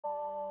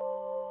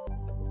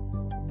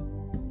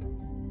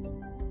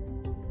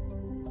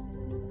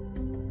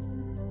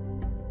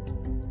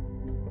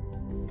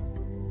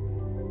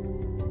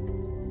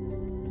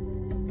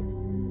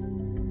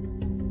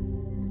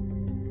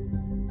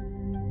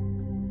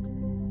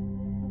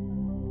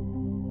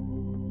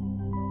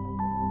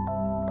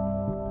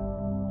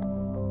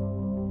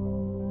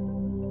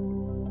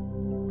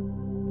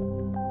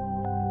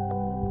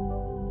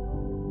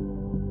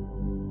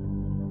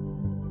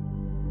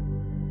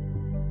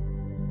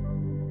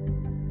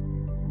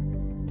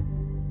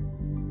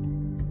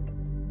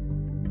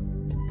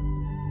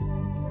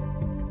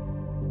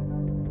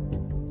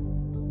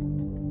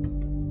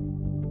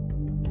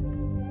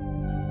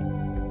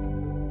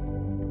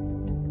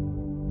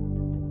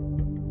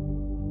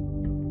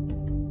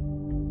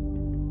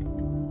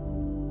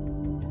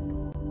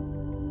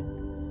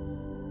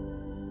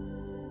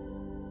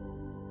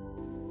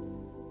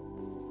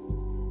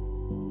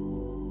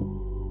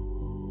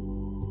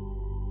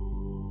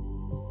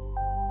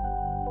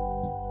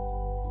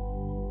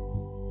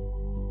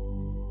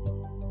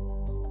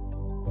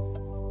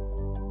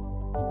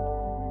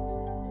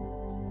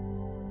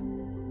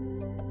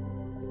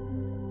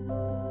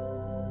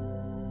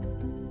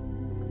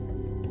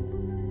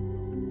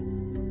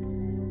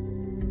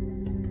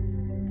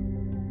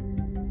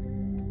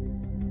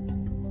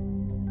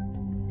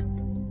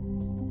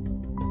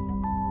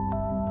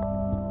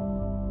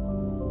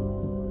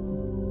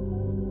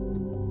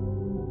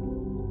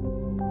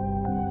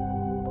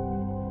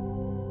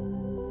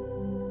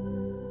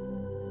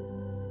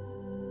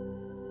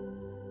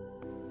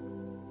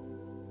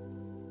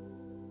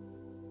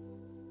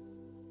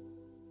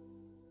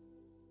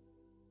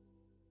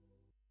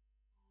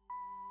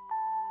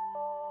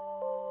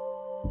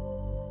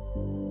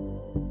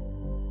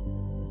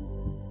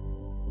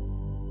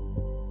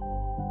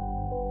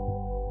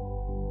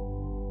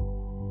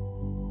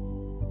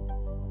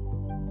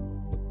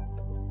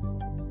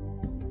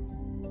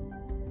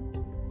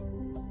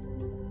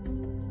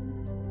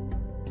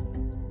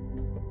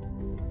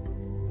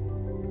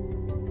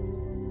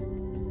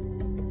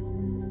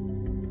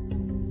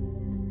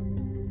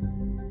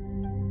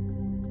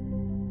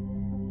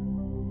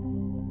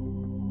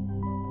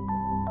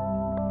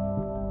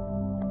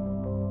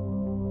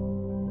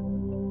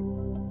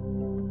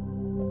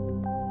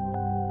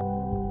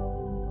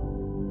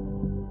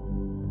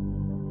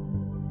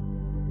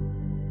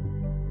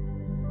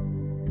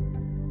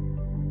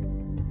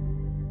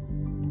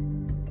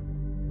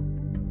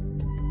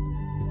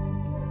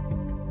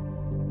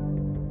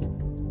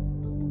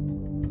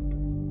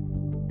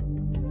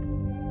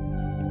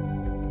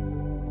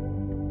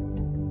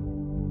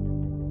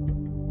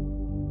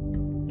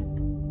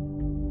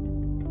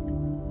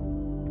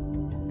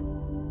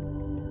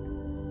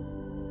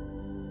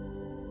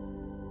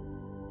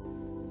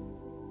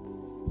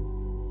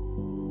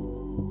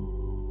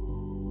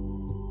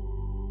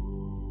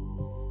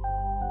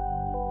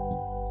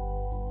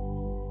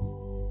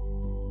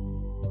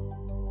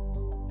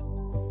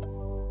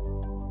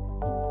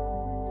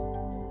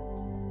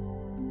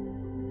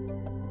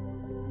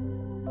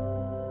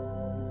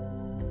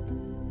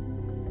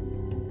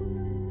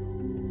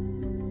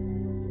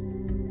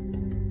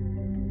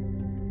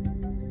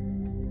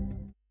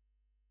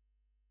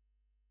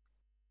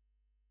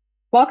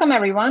Welcome,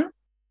 everyone.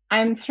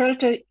 I'm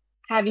thrilled to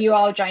have you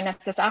all join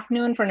us this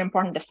afternoon for an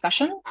important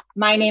discussion.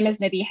 My name is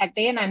Nidhi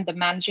Hegde, and I'm the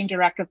Managing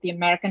Director of the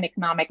American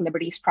Economic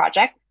Liberties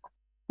Project.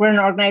 We're an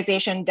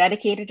organization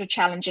dedicated to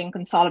challenging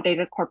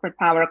consolidated corporate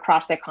power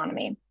across the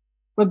economy.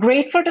 We're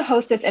grateful to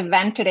host this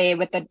event today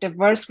with a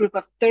diverse group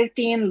of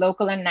 13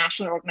 local and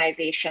national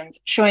organizations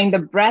showing the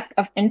breadth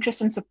of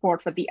interest and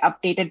support for the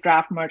updated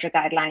draft merger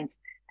guidelines.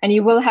 And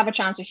you will have a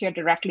chance to hear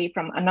directly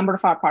from a number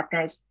of our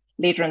partners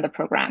later in the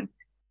program.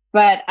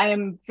 But I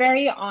am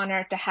very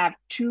honored to have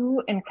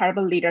two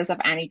incredible leaders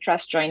of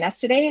antitrust join us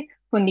today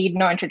who need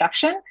no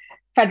introduction.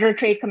 Federal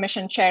Trade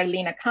Commission Chair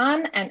Lina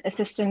Khan and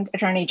Assistant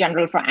Attorney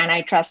General for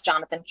Antitrust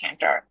Jonathan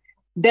Kanter.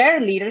 Their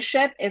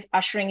leadership is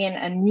ushering in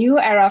a new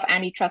era of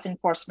antitrust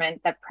enforcement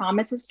that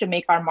promises to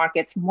make our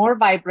markets more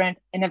vibrant,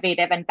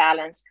 innovative, and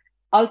balanced,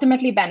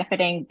 ultimately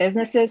benefiting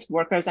businesses,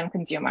 workers, and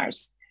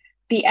consumers.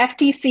 The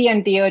FTC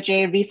and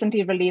DOJ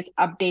recently released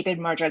updated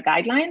merger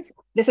guidelines.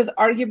 This is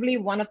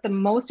arguably one of the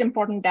most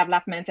important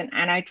developments in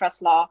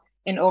antitrust law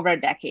in over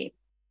a decade.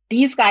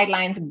 These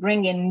guidelines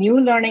bring in new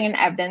learning and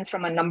evidence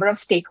from a number of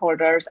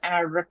stakeholders and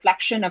are a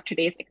reflection of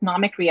today's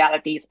economic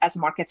realities as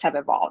markets have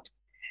evolved.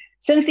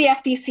 Since the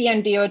FTC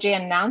and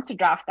DOJ announced the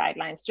draft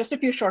guidelines just a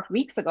few short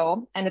weeks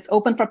ago, and it's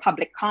open for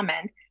public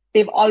comment,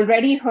 they've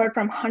already heard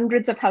from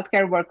hundreds of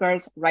healthcare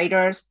workers,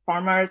 writers,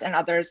 farmers, and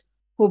others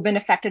who've been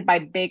affected by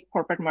big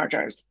corporate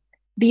mergers.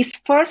 These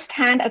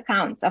firsthand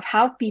accounts of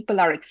how people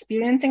are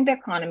experiencing the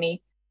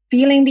economy,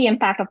 feeling the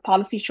impact of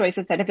policy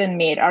choices that have been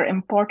made are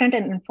important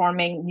in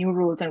informing new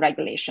rules and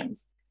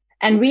regulations.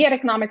 And we at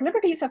Economic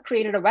Liberties have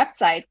created a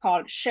website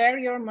called Share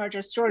Your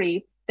Merger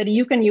Story that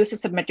you can use to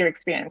submit your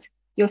experience.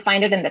 You'll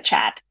find it in the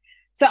chat.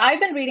 So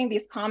I've been reading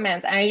these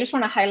comments and I just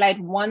want to highlight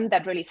one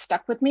that really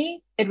stuck with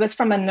me. It was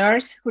from a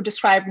nurse who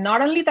described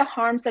not only the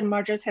harms that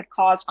mergers had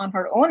caused on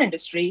her own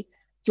industry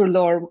through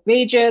lower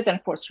wages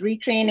and forced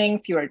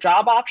retraining, fewer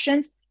job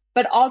options,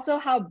 but also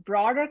how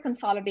broader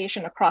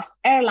consolidation across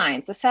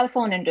airlines, the cell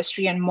phone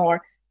industry, and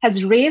more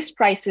has raised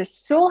prices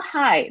so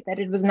high that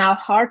it was now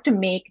hard to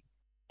make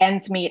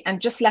ends meet and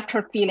just left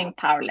her feeling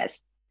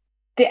powerless.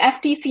 The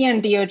FTC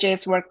and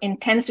DOJ's work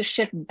intends to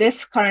shift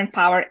this current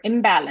power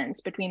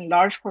imbalance between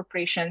large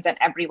corporations and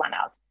everyone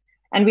else.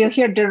 And we'll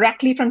hear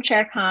directly from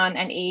Chair Khan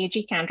and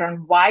AAG Kanter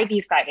on why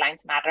these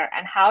guidelines matter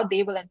and how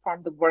they will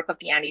inform the work of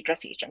the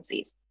antitrust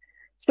agencies.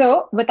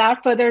 So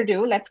without further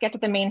ado, let's get to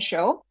the main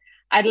show.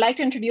 I'd like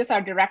to introduce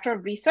our Director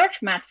of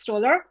Research, Matt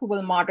Stoller, who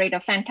will moderate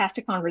a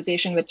fantastic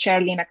conversation with Chair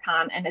Lina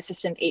Khan and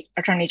Assistant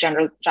Attorney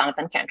General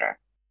Jonathan Kanter.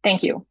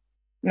 Thank you.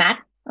 Matt,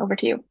 over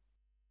to you.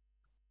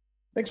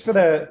 Thanks for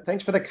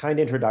the kind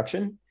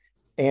introduction.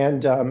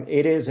 And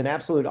it is an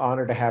absolute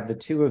honor to have the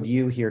two of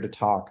you here to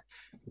talk.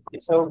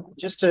 So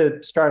just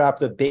to start off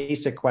the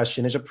basic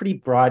question, there's a pretty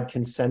broad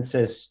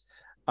consensus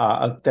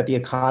that the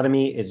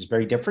economy is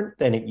very different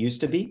than it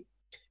used to be.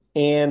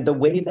 And the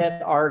way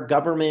that our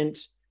government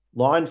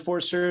law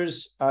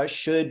enforcers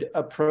should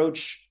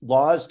approach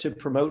laws to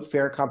promote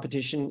fair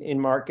competition in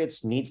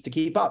markets needs to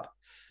keep up.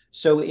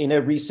 So in a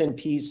recent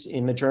piece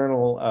in the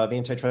Journal of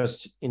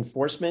Antitrust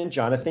Enforcement,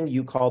 Jonathan,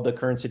 you called the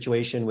current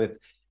situation with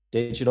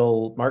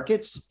digital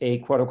markets a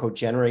quote unquote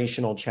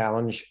generational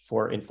challenge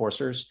for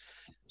enforcers.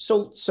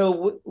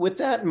 So with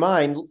that in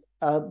mind,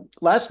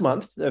 last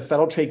month, the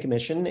Federal Trade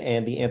Commission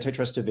and the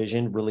Antitrust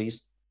Division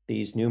released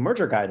these new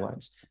merger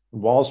guidelines.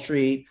 Wall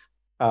Street,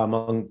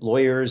 among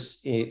lawyers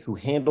who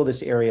handle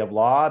this area of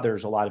law,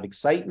 there's a lot of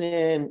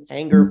excitement,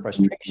 anger,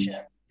 frustration,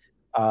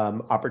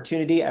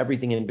 opportunity,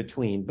 everything in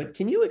between. But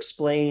can you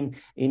explain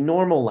in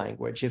normal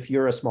language, if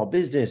you're a small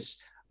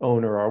business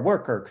owner or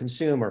worker,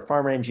 consumer,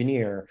 farmer,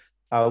 engineer,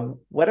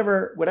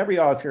 whatever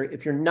you are,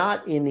 if you're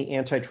not in the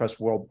antitrust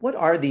world, what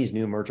are these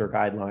new merger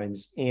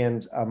guidelines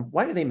and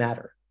why do they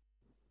matter?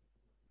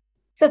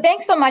 So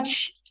thanks so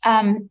much,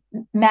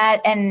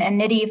 Matt and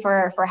Nidhi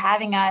for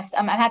having us.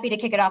 I'm happy to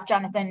kick it off,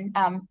 Jonathan.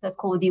 That's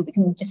cool with you. We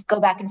can just go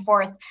back and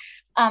forth.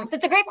 So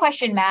it's a great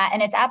question, Matt,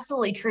 and it's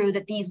absolutely true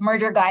that these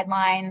merger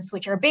guidelines,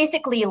 which are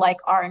basically like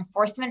our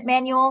enforcement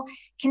manual,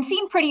 can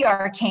seem pretty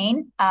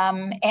arcane.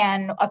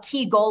 And a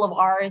key goal of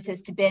ours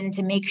has been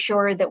to make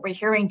sure that we're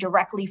hearing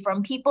directly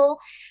from people,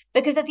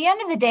 because at the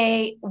end of the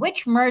day,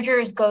 which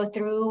mergers go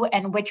through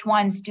and which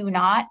ones do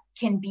not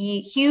can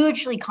be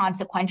hugely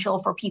consequential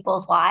for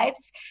people's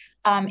lives.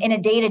 In a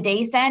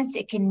day-to-day sense,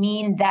 it can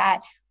mean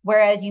that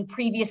whereas you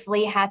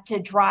previously had to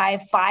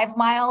drive 5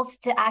 miles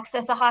to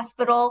access a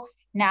hospital,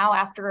 now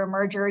after a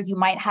merger, you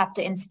might have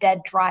to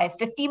instead drive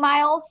 50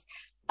 miles.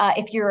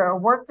 If you're a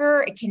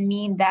worker, it can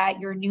mean that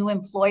your new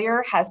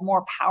employer has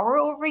more power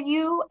over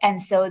you,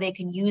 and so they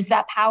can use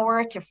that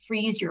power to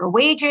freeze your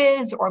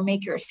wages or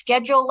make your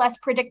schedule less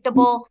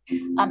predictable.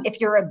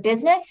 If you're a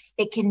business,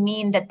 it can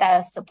mean that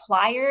the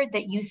supplier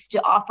that used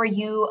to offer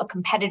you a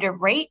competitive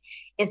rate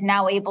is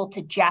now able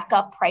to jack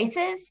up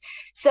prices.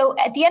 So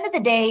at the end of the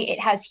day,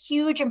 it has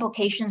huge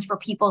implications for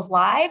people's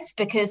lives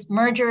because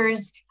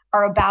mergers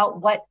are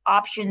about what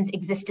options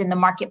exist in the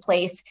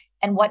marketplace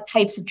and what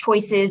types of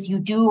choices you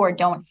do or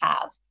don't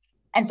have.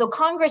 And so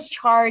Congress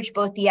charged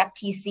both the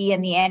FTC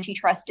and the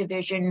antitrust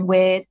division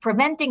with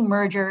preventing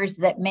mergers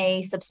that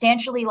may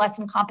substantially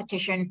lessen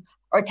competition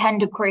or tend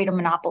to create a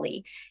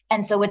monopoly.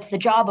 And so it's the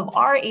job of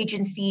our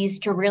agencies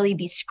to really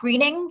be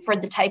screening for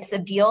the types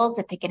of deals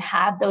that they can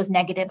have those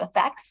negative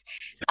effects,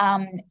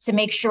 to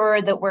make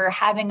sure that we're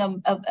having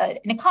an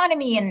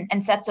economy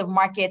and sets of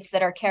markets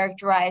that are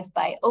characterized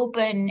by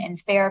open and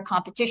fair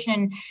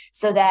competition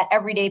so that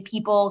everyday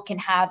people can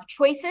have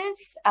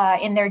choices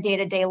in their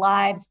day-to-day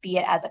lives, be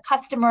it as a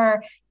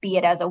customer, be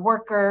it as a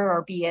worker,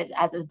 or be it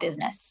as a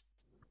business.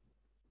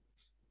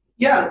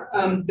 Yeah,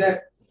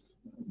 that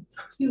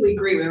completely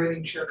agree with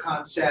everything Chair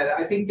Khan said.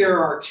 I think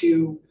there are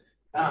two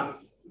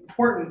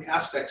important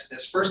aspects of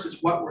this. First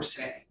is what we're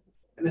saying,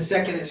 and the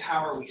second is how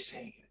are we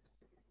saying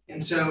it.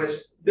 And so,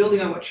 as building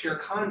on what Chair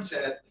Khan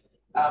said,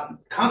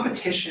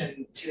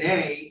 competition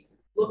today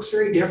looks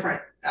very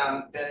different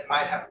than it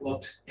might have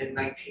looked in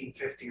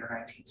 1950 or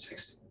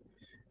 1960.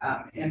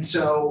 And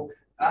so,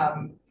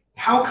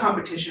 how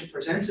competition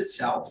presents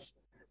itself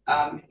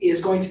is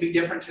going to be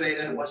different today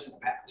than it was in the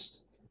past.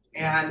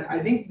 And I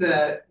think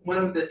one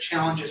of the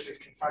challenges we've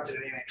confronted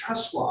in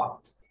antitrust law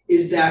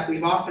is that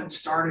we've often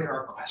started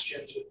our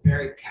questions with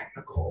very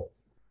technical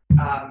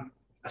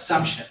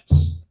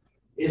assumptions.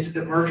 Is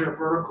the merger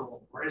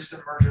vertical or is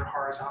the merger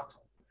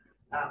horizontal?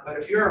 But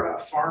if you're a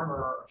farmer,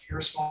 or if you're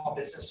a small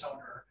business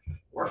owner,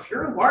 or if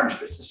you're a large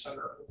business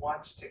owner who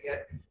wants to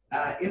get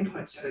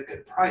inputs at a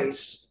good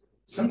price,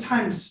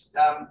 sometimes,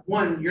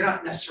 one, you're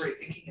not necessarily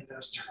thinking in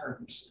those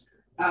terms.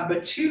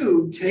 But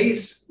two,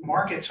 today's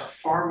markets are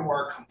far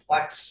more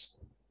complex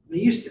than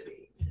they used to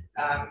be.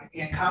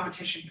 And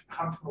competition can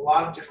come from a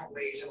lot of different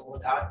ways and a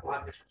lot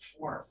of different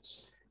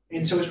forms.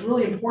 And so it's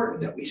really important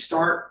that we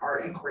start our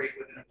inquiry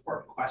with an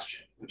important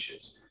question, which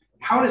is,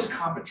 how does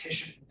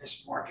competition in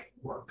this market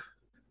work?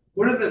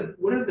 What are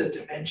the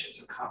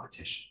dimensions of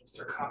competition? Is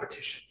there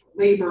competition for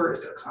labor?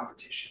 Is there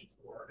competition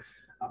for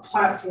a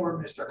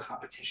platform? Is there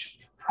competition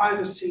for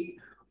privacy?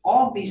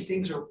 All of these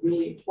things are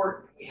really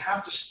important. We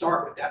have to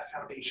start with that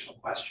foundational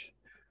question.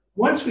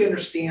 Once we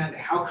understand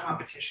how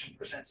competition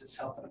presents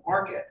itself in a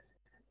market,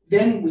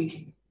 then we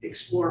can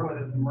explore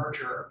whether the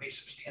merger may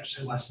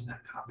substantially lessen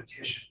that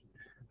competition.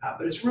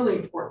 But it's really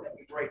important that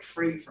we break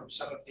free from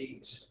some of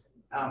these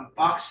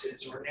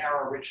boxes or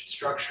narrow, rigid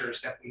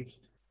structures that we've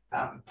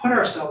put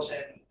ourselves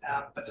in,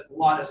 but that the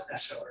law doesn't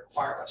necessarily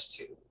require us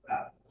to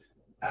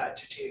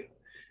do.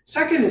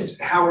 Second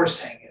is how we're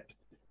saying it.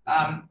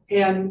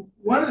 And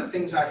one of the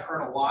things I've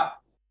heard a lot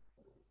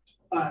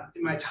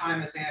in my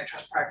time as an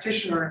antitrust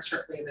practitioner, and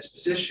certainly in this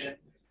position,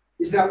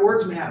 is that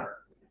words matter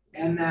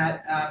and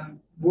that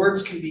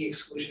words can be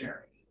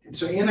exclusionary. And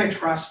so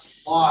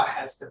antitrust law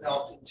has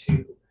developed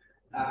into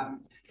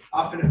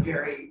often a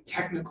very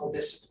technical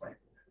discipline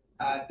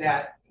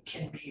that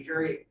can be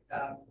very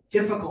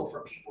difficult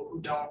for people who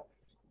don't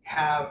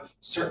have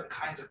certain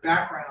kinds of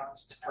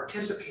backgrounds to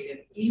participate in,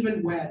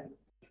 even when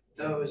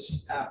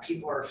those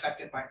people are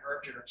affected by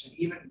mergers, and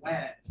even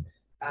when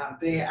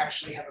they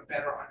actually have a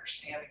better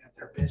understanding of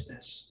their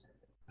business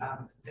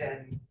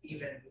than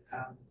even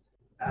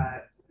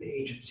the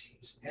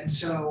agencies. And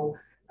so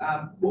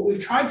what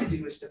we've tried to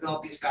do is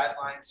develop these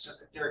guidelines so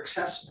that they're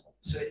accessible,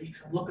 so that you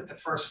can look at the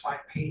first 5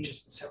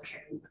 pages and say,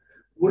 okay,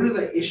 what are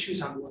the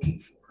issues I'm looking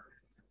for?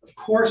 Of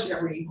course,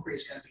 every inquiry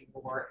is going to be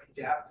more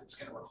in depth. It's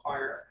going to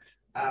require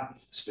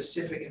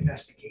specific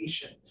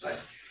investigation,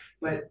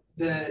 but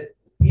the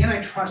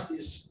antitrust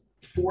is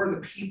for the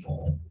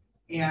people,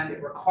 and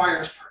it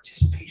requires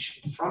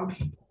participation from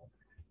people,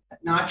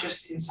 not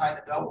just inside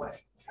the Beltway.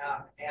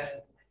 And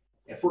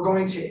if we're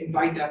going to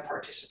invite that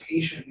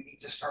participation, we need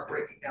to start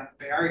breaking down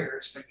the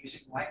barriers by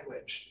using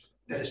language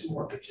that is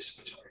more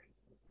participatory.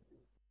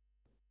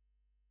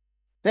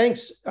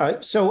 Thanks.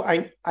 So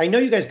I know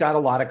you guys got a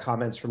lot of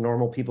comments from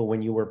normal people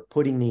when you were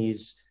putting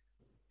these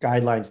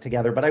guidelines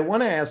together, but I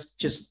want to ask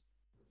just,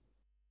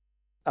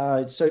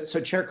 so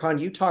Chair Khan,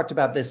 you talked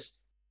about this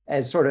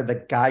as sort of the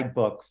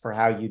guidebook for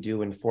how you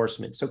do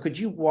enforcement. So could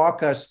you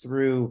walk us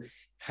through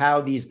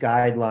how these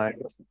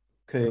guidelines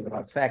could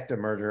affect a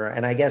merger?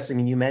 And I guess, I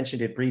mean, you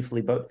mentioned it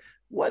briefly, but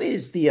what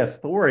is the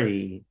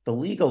authority, the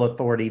legal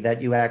authority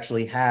that you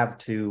actually have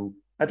to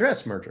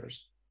address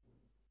mergers?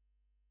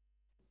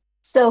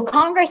 So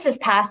Congress has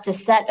passed a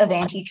set of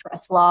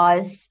antitrust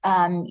laws,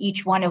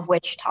 each one of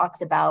which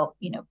talks about,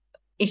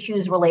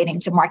 issues relating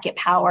to market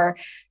power.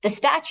 The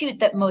statute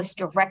that most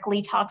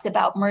directly talks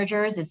about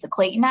mergers is the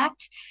Clayton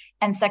Act,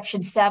 and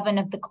Section 7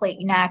 of the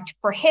Clayton Act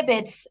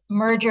prohibits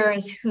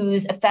mergers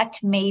whose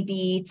effect may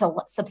be to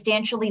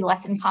substantially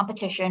lessen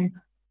competition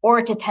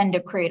or to tend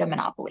to create a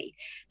monopoly.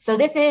 So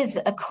this is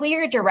a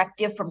clear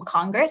directive from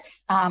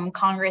Congress.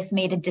 Congress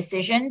made a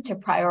decision to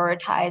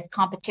prioritize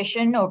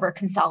competition over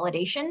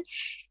consolidation.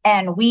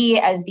 And we,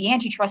 as the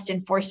antitrust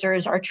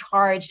enforcers, are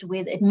charged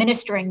with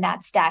administering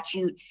that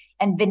statute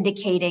and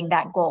vindicating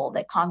that goal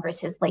that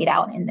Congress has laid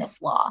out in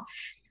this law.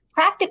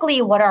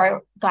 Practically, what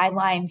our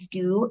guidelines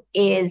do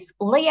is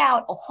lay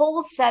out a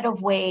whole set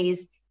of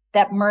ways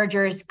that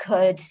mergers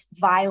could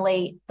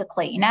violate the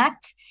Clayton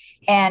Act.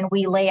 And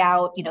we lay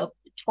out,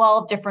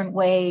 12 different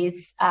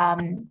ways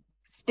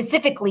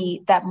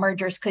specifically that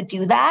mergers could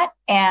do that.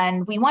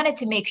 And we wanted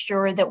to make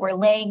sure that we're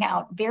laying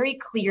out very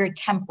clear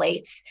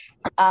templates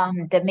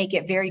that make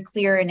it very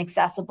clear and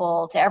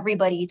accessible to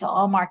everybody, to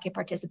all market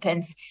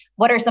participants.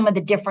 What are some of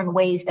the different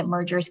ways that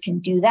mergers can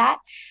do that?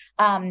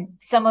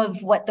 Some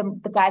of what the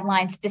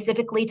guidelines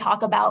specifically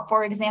talk about,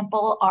 for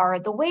example, are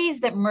the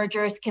ways that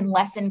mergers can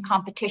lessen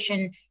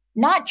competition,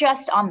 not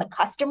just on the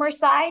customer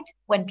side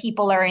when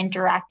people are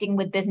interacting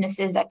with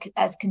businesses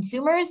as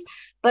consumers,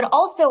 but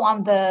also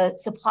on the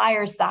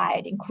supplier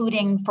side,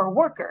 including for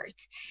workers.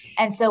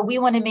 And so we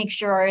want to make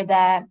sure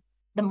that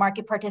the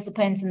market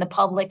participants and the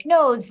public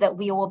knows that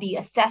we will be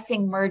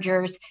assessing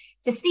mergers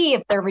to see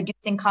if they're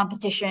reducing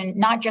competition,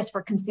 not just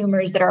for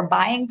consumers that are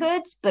buying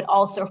goods, but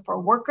also for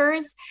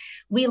workers.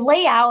 We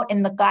lay out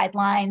in the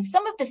guidelines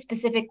some of the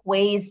specific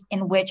ways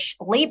in which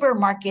labor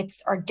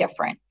markets are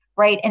different,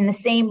 right? In the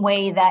same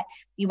way that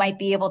you might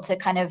be able to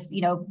kind of,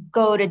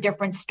 go to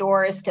different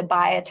stores to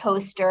buy a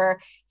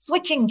toaster.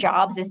 Switching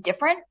jobs is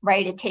different,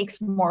 right? It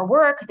takes more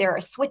work. There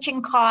are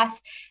switching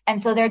costs.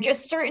 And so there are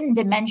just certain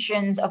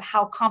dimensions of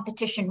how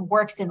competition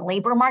works in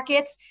labor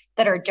markets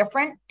that are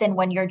different than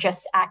when you're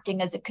just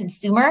acting as a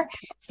consumer.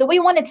 So we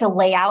wanted to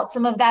lay out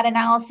some of that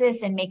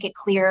analysis and make it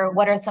clear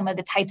what are some of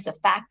the types of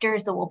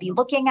factors that we'll be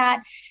looking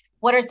at.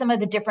 What are some of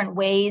the different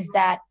ways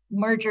that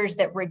mergers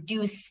that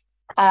reduce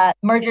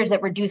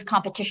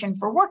competition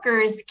for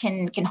workers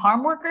can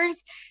harm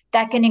workers.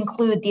 That can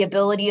include the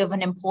ability of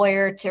an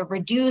employer to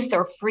reduce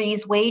or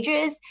freeze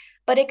wages,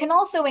 but it can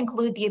also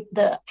include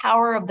the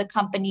power of the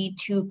company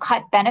to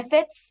cut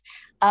benefits,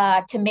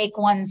 to make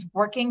one's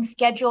working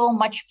schedule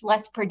much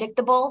less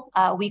predictable.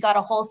 We got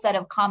a whole set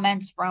of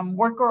comments from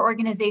worker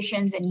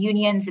organizations and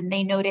unions, and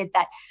they noted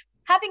that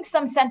having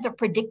some sense of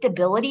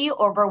predictability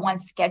over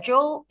one's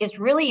schedule is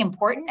really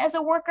important as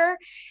a worker.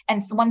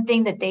 And one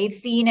thing that they've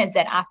seen is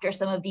that after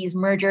some of these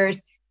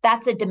mergers,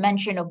 that's a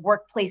dimension of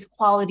workplace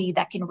quality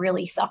that can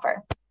really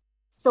suffer.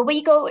 So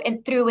we go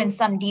through in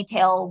some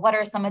detail what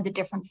are some of the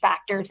different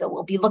factors that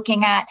we'll be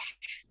looking at.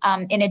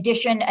 In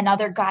addition,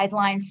 another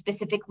guideline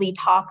specifically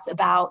talks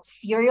about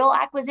serial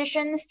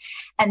acquisitions.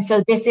 And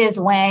so this is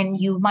when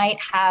you might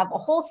have a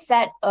whole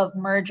set of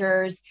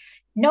mergers,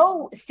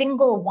 no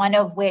single one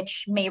of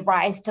which may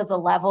rise to the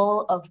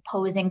level of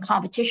posing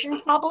competition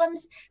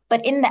problems,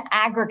 but in the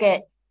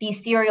aggregate,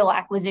 these serial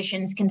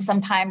acquisitions can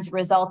sometimes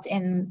result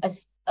in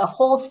a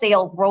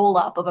wholesale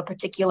roll-up of a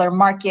particular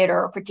market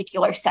or a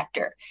particular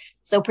sector.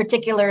 So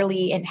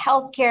particularly in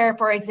healthcare,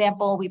 for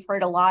example, we've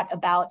heard a lot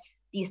about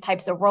these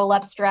types of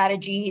roll-up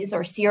strategies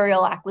or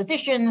serial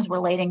acquisitions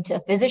relating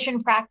to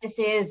physician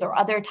practices or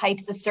other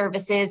types of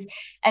services.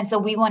 And so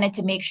we wanted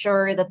to make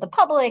sure that the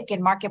public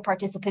and market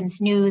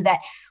participants knew that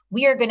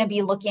we are going to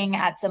be looking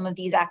at some of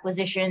these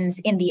acquisitions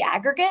in the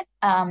aggregate,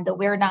 that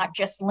we're not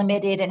just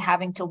limited and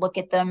having to look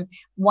at them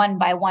one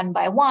by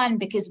one,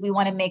 because we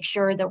want to make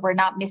sure that we're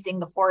not missing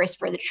the forest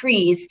for the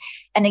trees.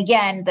 And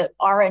again, that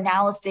our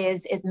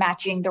analysis is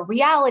matching the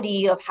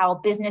reality of how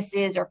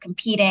businesses are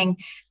competing,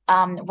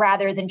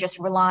 rather than just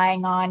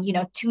relying on,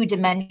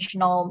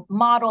 two-dimensional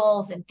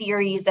models and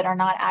theories that are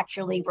not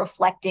actually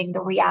reflecting the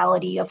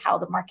reality of how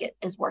the market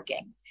is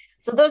working.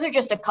 So those are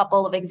just a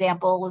couple of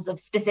examples of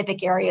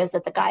specific areas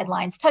that the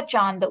guidelines touch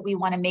on that we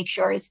want to make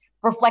sure is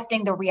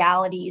reflecting the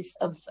realities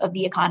of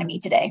the economy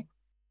today.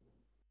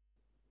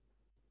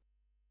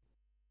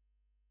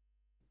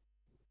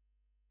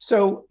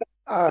 So,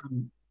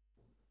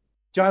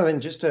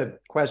 Jonathan, just a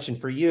question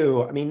for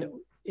you. I mean,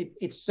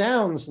 it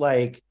sounds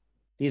like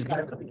these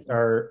guidelines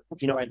are,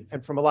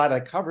 and from a lot of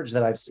the coverage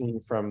that I've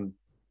seen from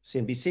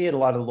CNBC and a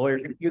lot of the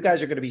lawyers, you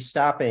guys are going to be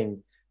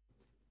stopping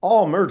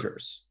all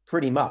mergers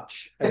pretty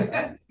much.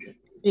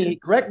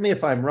 Correct me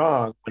if I'm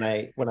wrong when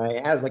I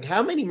ask, like,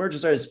 how many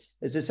mergers is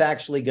this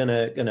actually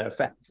gonna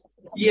affect?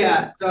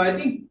 Yeah, so I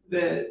think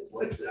I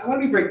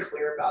want to be very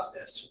clear about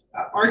this.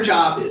 Our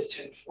job is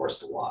to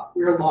enforce the law.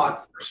 We're law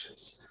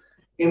enforcers,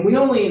 and we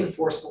only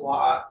enforce the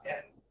law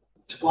and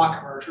to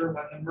block a merger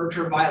when the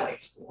merger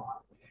violates the law.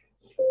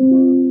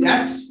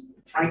 That's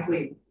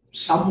frankly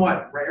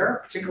somewhat rare,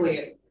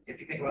 particularly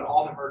if you think about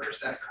all the mergers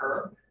that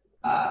occur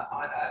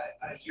on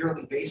a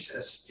yearly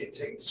basis.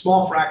 It's a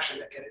small fraction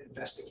that get an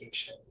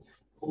investigation.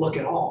 We'll look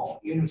at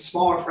all, even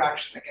smaller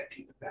fraction that get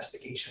deep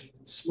investigation,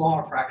 even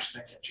smaller fraction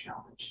that get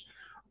challenged.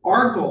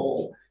 Our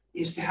goal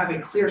is to have a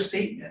clear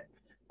statement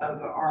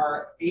of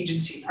our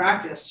agency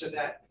practice so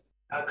that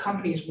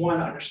companies,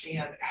 one,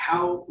 understand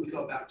how we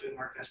go about doing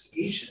our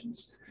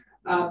investigations,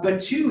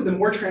 but two, the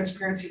more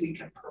transparency we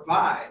can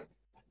provide,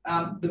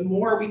 the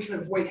more we can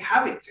avoid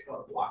having to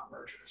go to block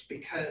mergers,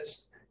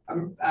 because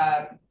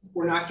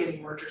we're not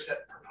getting mergers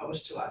that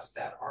propose to us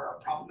that are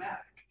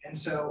problematic. And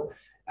so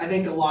I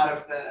think a lot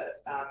of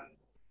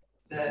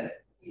the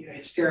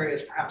hysteria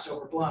is perhaps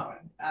overblown.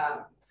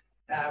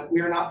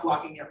 We are not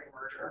blocking every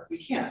merger. We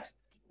can't.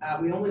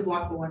 We only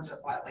block the ones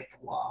that violate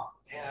the law.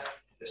 And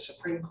the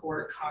Supreme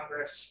Court,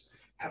 Congress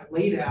have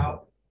laid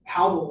out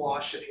how the law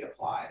should be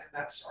applied. And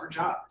that's our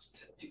job, is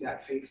to do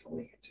that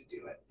faithfully and to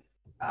do it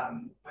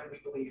when we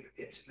believe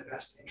it's in the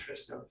best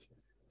interest of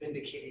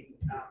vindicating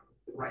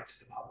the rights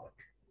of the public.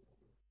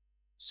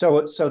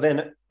 So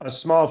then a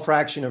small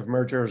fraction of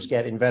mergers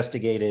get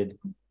investigated,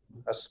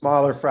 a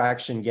smaller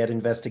fraction get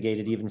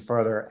investigated even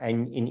further,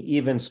 and an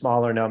even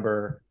smaller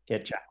number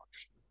get challenged.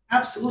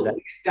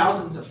 Absolutely,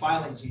 thousands of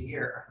filings a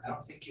year. I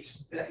don't think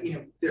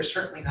there's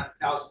certainly not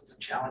thousands of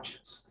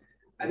challenges.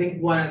 I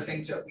think one of the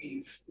things that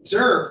we've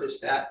observed is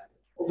that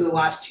over the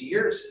last 2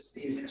 years, as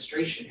the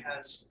administration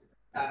has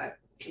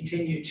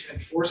continued to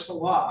enforce the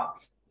law,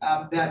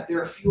 that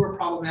there are fewer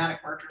problematic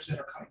mergers that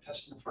are coming to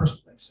us in the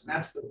first place, and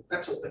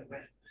that's a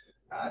win-win.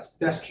 It's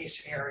the best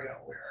case scenario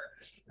where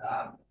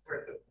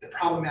the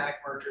problematic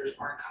mergers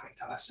aren't coming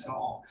to us at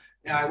all.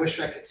 Now, I wish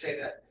I could say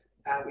that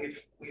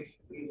we've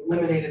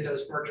eliminated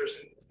those mergers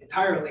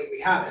entirely.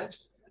 We haven't,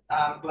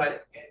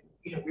 but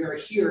we are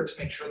here to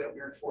make sure that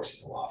we're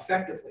enforcing the law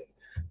effectively.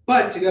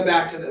 But to go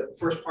back to the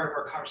first part of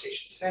our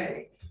conversation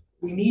today,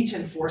 we need to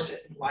enforce it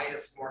in light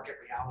of market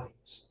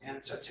realities.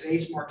 And so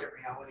today's market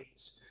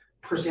realities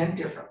present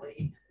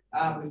differently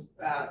than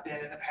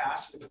in the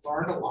past. We've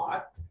learned a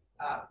lot,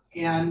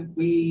 and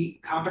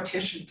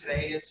competition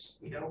today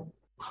is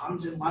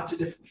comes in lots of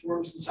different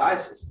forms and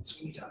sizes. And so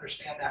we need to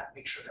understand that and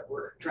make sure that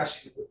we're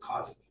addressing the root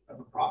cause of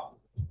a problem.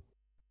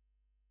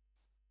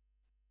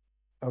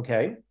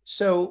 Okay,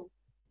 so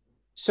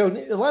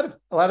a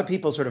lot of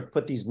people sort of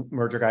put these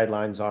merger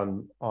guidelines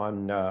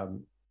on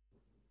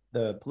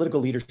the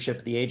political leadership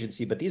of the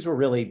agency, but these were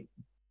really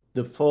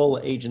the full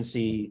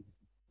agency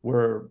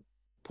were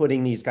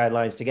putting these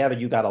guidelines together.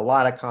 You got a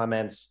lot of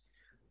comments.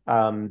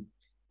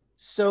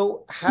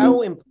 So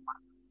how important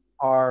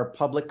are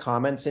public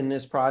comments in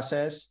this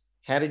process?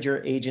 How did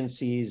your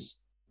agencies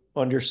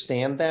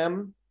understand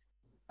them?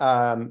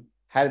 How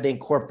did they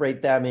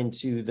incorporate them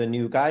into the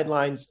new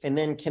guidelines? And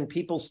then can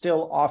people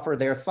still offer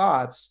their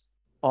thoughts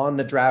on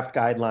the draft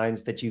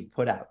guidelines that you've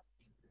put out?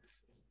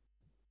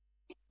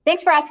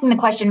 Thanks for asking the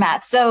question,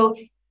 Matt. So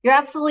you're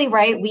absolutely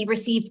right. We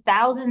received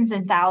thousands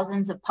and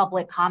thousands of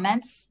public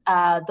comments.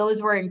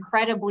 Those were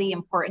incredibly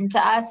important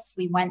to us.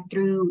 We went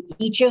through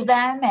each of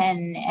them,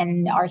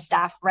 and our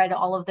staff read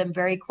all of them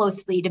very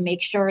closely to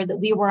make sure that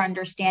we were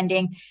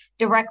understanding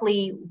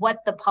directly what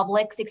the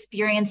public's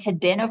experience had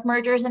been of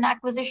mergers and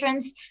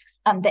acquisitions.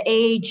 The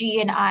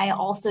AAG and I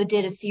also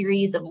did a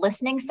series of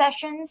listening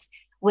sessions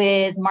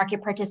with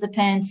market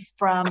participants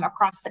from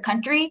across the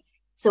country.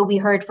 So we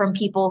heard from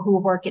people who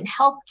work in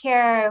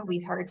healthcare. We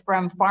heard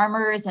from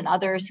farmers and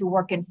others who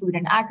work in food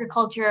and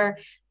agriculture.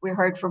 We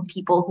heard from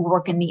people who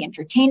work in the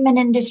entertainment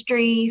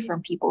industry,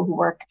 from people who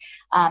work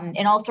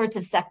in all sorts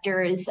of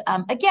sectors.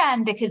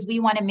 Again, because we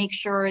want to make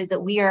sure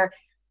that we are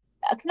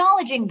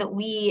acknowledging that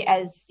we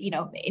as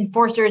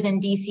enforcers in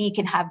DC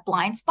can have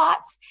blind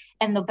spots.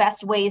 And the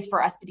best ways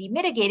for us to be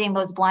mitigating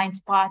those blind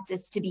spots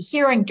is to be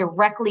hearing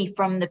directly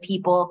from the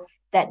people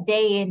that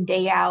day in,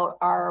 day out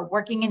are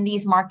working in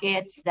these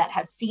markets, that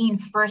have seen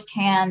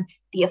firsthand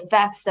the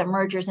effects that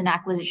mergers and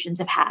acquisitions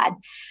have had.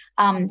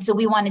 So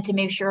we wanted to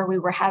make sure we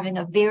were having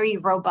a very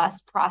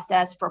robust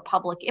process for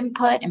public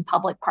input and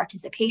public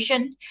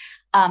participation.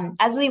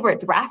 As we were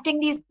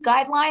drafting these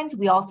guidelines,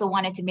 we also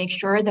wanted to make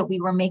sure that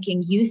we were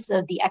making use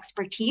of the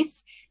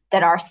expertise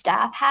that our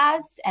staff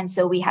has. And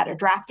so we had a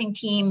drafting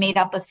team made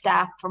up of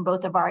staff from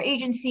both of our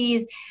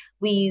agencies.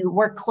 We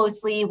worked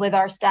closely with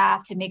our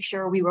staff to make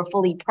sure we were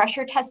fully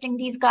pressure testing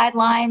these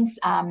guidelines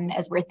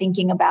as we're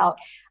thinking about,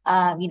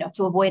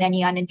 to avoid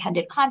any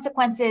unintended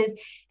consequences.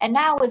 And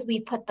now as we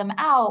put them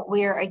out,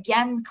 we're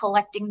again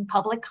collecting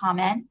public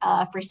comment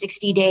for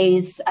 60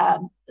 days,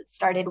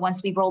 started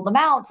once we rolled them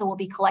out. So we'll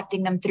be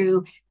collecting them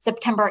through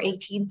September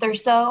 18th or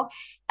so.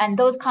 And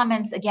those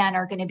comments, again,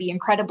 are going to be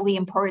incredibly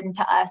important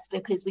to us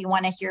because we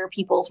want to hear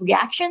people's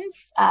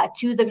reactions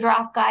to the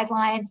draft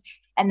guidelines.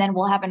 And then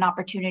we'll have an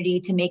opportunity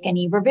to make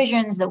any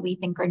revisions that we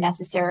think are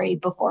necessary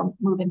before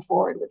moving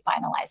forward with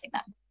finalizing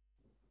them.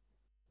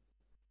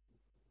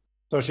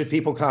 So should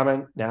people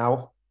comment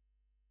now?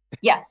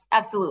 Yes,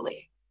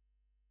 absolutely.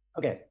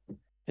 Okay.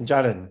 And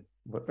Jonathan?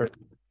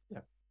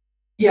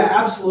 Yeah,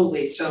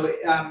 absolutely. So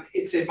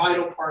it's a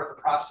vital part of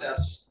the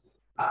process.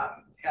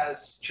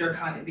 As Chair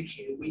Khan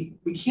indicated,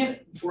 we can't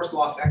enforce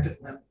law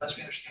effectively unless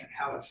we understand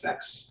how it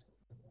affects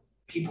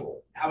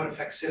people, how it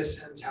affects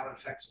citizens, how it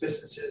affects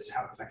businesses,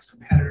 how it affects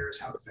competitors,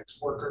 how it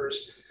affects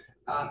workers.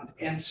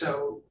 And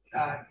so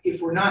if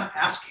we're not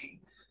asking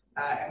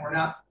and we're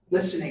not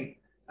listening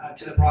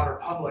to the broader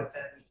public,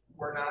 then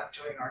we're not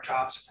doing our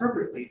jobs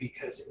appropriately,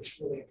 because it's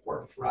really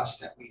important for us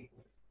that we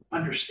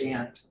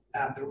understand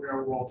the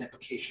real world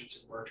implications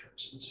of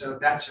mergers. And so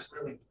that's a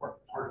really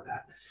important part of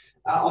that.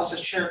 Also,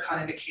 as Chair Khan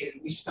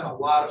indicated, we spent a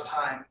lot of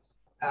time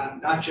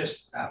not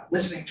just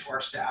listening to our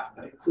staff,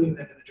 but including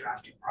them in the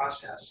drafting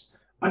process,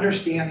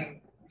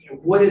 understanding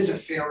what is a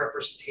fair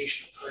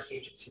representation of current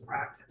agency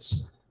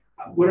practice.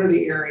 What are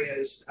the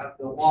areas of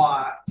the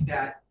law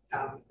that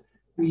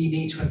we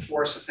need to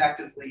enforce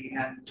effectively,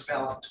 and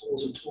develop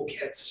tools and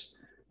toolkits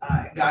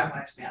and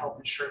guidelines to help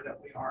ensure that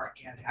we are,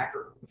 again,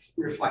 accurately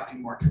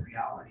reflecting market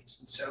realities.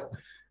 And so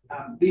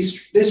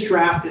This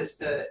draft is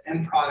the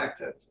end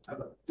product of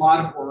a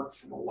lot of work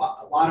from a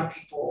lot of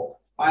people,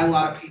 by a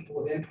lot of people,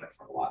 with input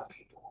from a lot of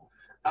people.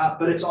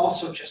 But it's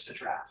also just a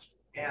draft,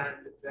 and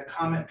the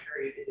comment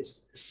period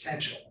is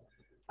essential.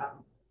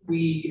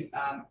 We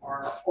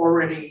are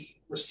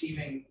already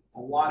receiving a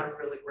lot of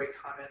really great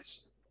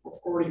comments. We're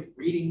already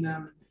reading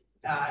them,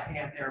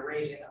 and they're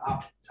raising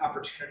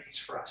opportunities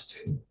for us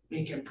to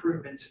make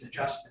improvements and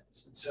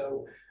adjustments. And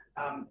so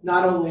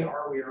not only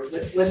are we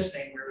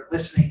listening, we're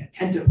listening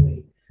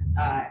attentively,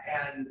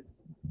 and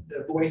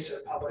the voice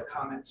of public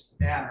comments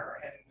matter.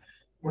 And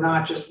we're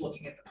not just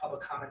looking at the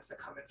public comments that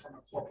come in from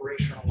a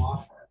corporation or law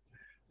firm.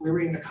 We're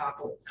reading the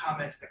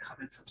comments that come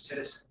in from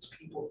citizens,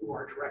 people who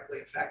are directly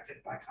affected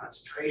by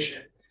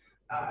concentration,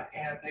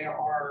 and they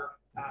are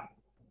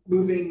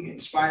moving,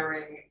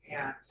 inspiring,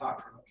 and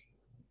thought-provoking.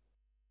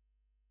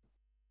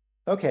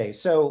 Okay,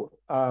 so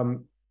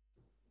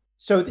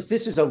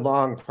this is a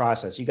long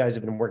process. You guys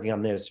have been working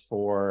on this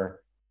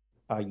for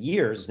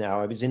years now.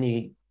 I was in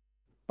the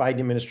Biden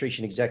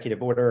administration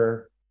executive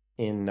order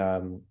in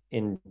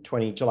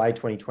July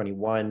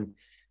 2021,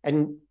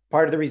 and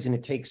part of the reason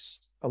it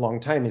takes a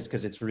long time is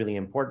because it's really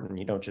important.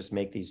 You don't just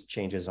make these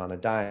changes on a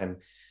dime.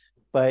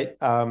 But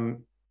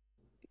can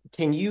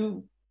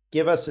you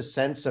give us a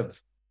sense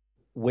of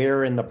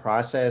where in the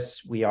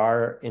process we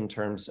are in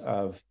terms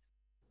of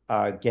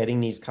getting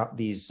these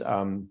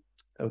guidelines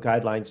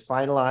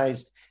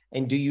finalized?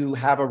 And do you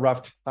have a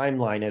rough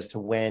timeline as to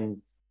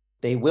when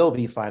they will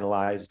be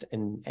finalized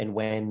and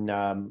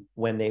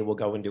when they will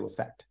go into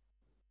effect?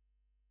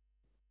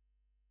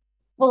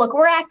 Well, look,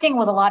 we're acting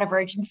with a lot of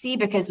urgency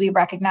because we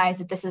recognize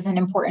that this is an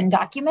important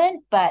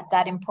document, but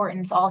that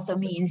importance also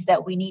means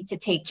that we need to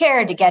take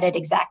care to get it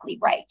exactly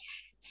right.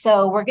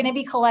 So we're going to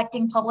be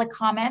collecting public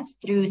comments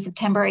through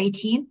September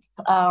 18th.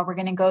 We're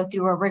going to go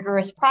through a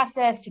rigorous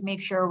process to make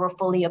sure we're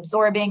fully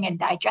absorbing and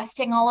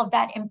digesting all of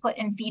that input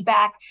and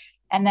feedback.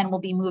 And then we'll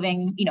be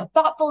moving,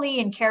 thoughtfully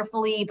and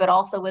carefully, but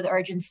also with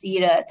urgency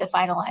to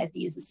finalize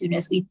these as soon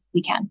as we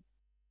can.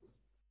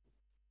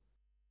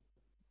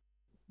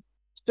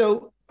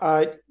 So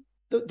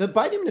the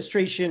Biden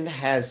administration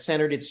has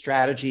centered its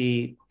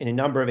strategy in a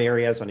number of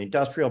areas on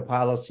industrial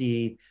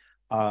policy,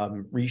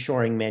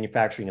 reshoring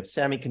manufacturing of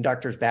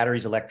semiconductors,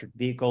 batteries, electric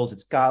vehicles.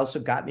 It's also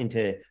gotten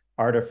into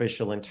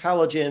artificial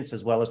intelligence,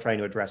 as well as trying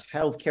to address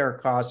healthcare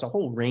costs, a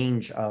whole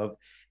range of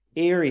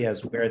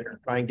areas where they're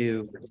trying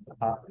to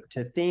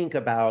think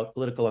about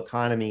political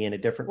economy in a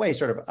different way,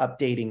 sort of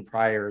updating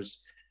priors.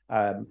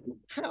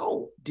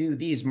 How do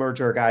these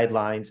merger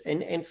guidelines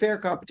and fair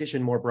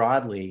competition more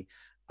broadly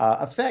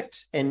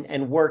affect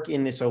and work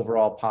in this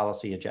overall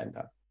policy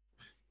agenda?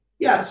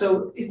 Yeah,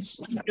 so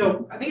it's,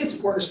 I think it's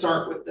important to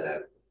start with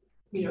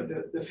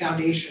the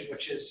foundation,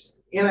 which is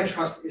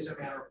antitrust is a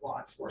matter of law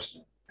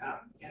enforcement.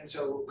 And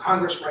so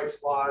Congress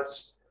writes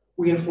laws,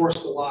 we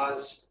enforce the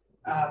laws,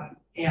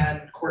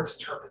 and courts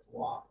interpret the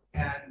law.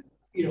 And,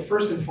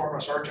 first and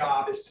foremost, our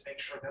job is to make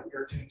sure that we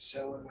are doing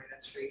so in a way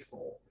that's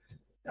faithful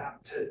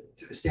to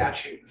the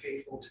statute and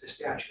faithful to the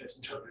statute as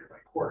interpreted by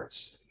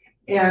courts.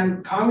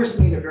 And Congress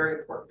made a very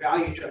important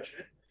value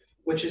judgment,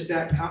 which is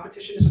that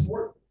competition is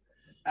important.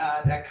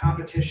 That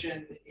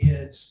competition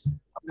is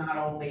not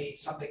only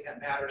something that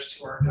matters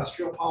to our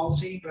industrial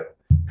policy, but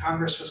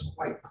Congress was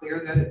quite clear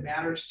that it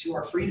matters to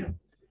our freedom.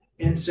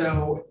 And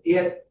so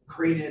it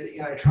created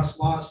antitrust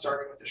laws,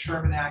 starting with the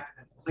Sherman Act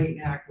and then the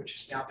Clayton Act, which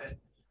has now been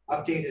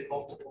updated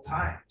multiple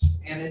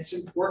times. And it's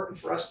important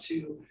for us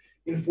to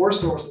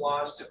enforce those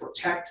laws to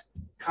protect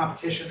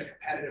competition, the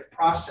competitive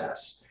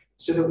process,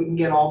 so that we can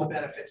get all the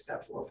benefits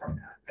that flow from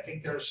that. I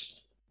think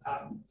there's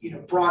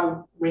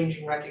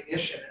broad-ranging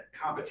recognition that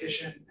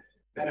competition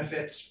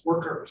benefits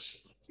workers.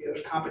 If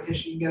there's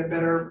competition, you get a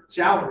better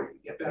salary,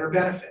 you get better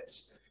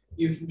benefits.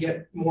 You can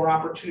get more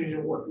opportunity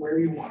to work where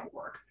you want to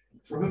work,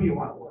 for whom you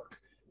want to work.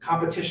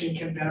 Competition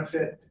can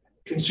benefit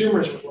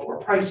consumers with lower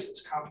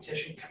prices.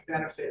 Competition can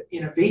benefit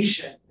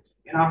innovation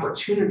and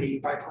opportunity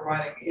by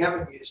providing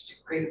avenues to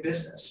create a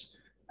business,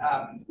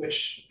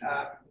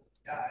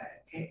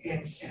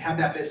 and have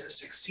that business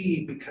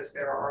succeed because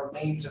there are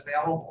lanes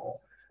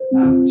available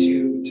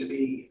to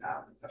be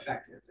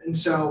effective. And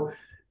so,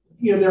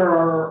 there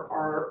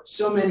are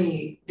so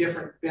many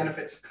different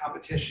benefits of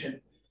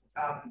competition,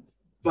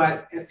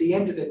 but at the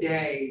end of the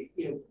day,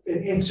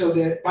 and so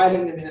the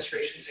Biden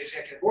administration's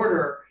executive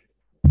order,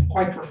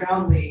 quite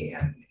profoundly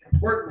and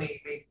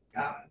importantly,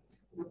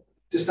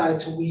 decided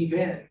to weave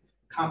in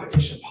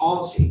competition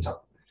policy to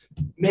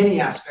many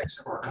aspects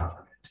of our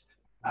government.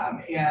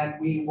 And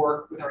we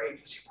work with our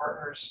agency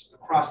partners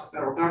across the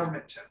federal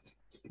government to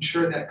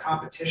ensure that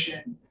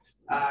competition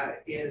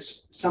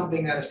is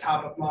something that is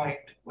top of mind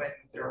when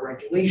there are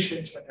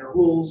regulations, when there are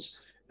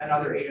rules, and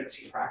other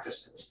agency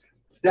practices.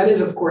 That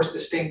is, of course,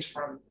 distinct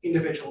from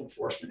individual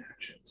enforcement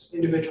actions.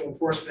 Individual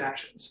enforcement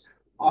actions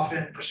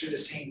often pursue the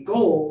same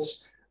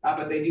goals,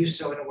 but they do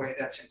so in a way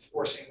that's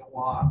enforcing the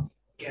law,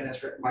 again,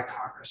 as written by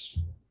Congress.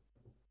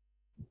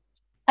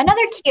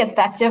 Another key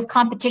effect of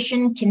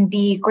competition can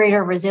be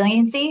greater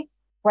resiliency.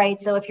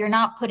 right? So if you're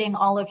not putting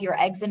all of your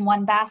eggs in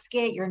one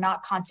basket, you're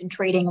not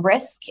concentrating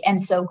risk.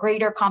 And so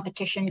greater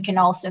competition can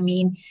also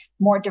mean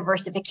more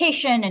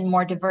diversification and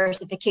more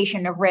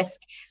diversification of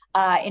risk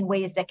in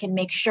ways that can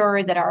make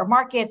sure that our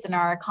markets and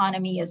our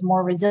economy is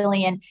more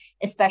resilient,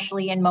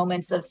 especially in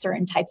moments of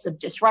certain types of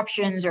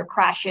disruptions or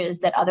crashes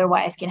that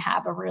otherwise can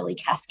have a really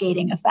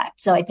cascading effect.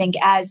 So I think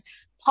as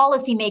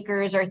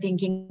policymakers are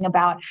thinking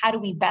about how do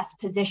we best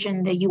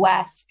position the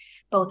US,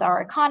 both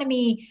our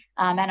economy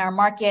and our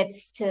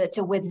markets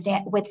to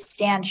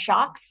withstand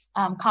shocks,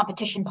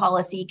 competition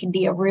policy can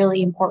be a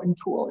really important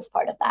tool as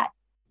part of that.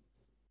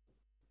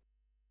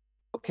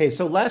 Okay,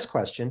 so last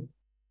question.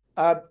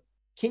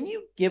 Can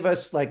you give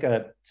us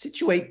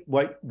situate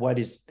what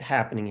is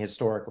happening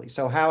historically?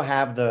 So how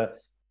have the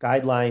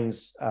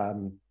guidelines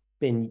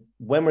been,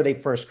 when were they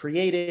first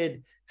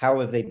created? How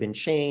have they been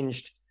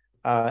changed?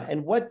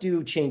 And what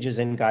do changes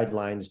in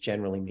guidelines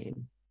generally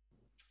mean?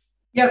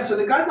 Yeah, so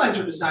the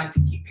guidelines are designed to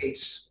keep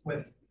pace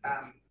with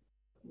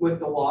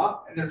the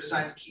law, and they're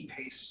designed to keep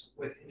pace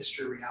with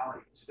industry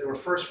realities. They were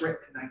first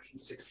written in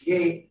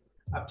 1968,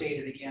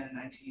 updated again in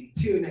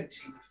 1982,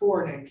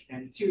 1984,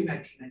 1992,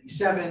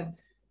 1997,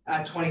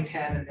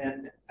 2010, and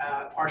then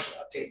partial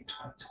update in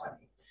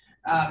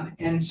 2020.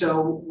 And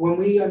so when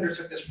we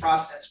undertook this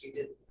process,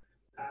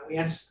 we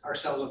asked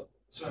ourselves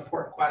some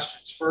important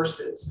questions. First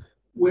is,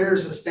 what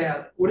is the state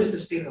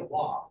of the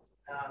law?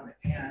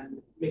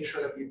 And make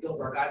sure that we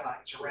build our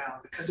guidelines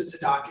around, because it's a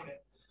document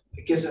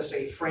that gives us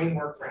a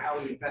framework for how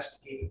we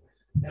investigate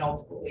and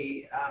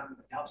ultimately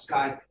helps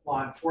guide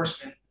law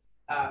enforcement.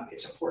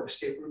 It's important to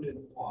stay rooted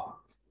in the law.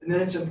 And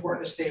then it's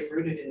important to stay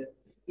rooted in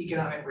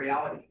economic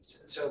realities.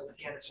 And so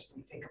again, if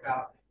we think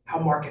about how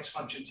markets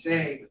function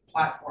today with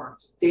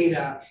platforms,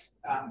 data,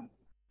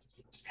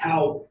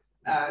 how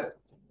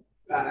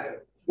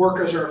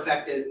workers are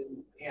affected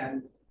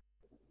and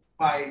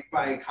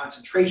by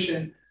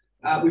concentration,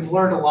 we've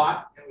learned a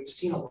lot and we've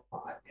seen a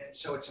lot. And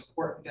so it's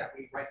important that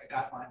we write the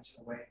guidelines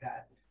in a way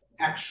that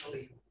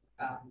actually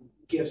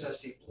gives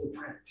us a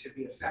blueprint to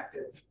be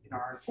effective in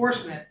our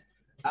enforcement.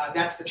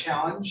 That's the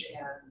challenge,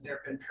 and there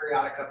have been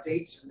periodic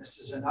updates, and this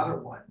is another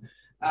one.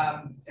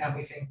 And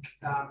we think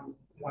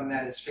one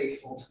that is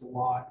faithful to the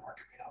law and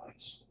market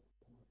realities.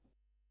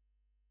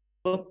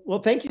 Well,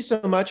 thank you so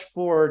much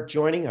for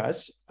joining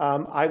us.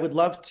 I would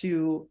love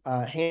to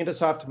hand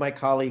us off to my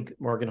colleague,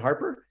 Morgan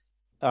Harper,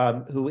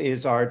 who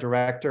is our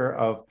Director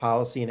of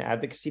Policy and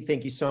Advocacy.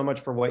 Thank you so much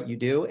for what you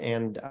do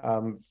and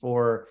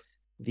for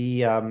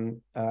the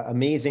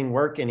amazing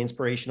work and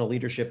inspirational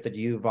leadership that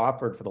you've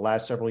offered for the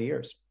last several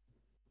years.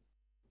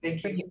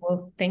 Thank you.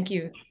 Well, thank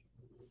you.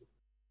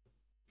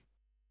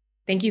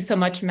 Thank you so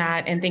much,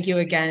 Matt. And thank you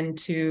again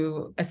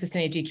to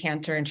Assistant AG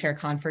Kanter and Chair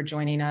Khan for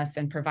joining us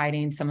and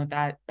providing some of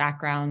that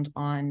background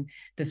on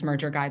this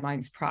merger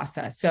guidelines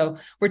process. So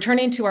we're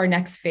turning to our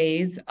next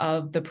phase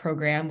of the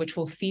program, which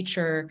will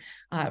feature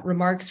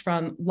remarks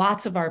from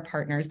lots of our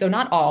partners, though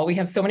not all. We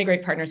have so many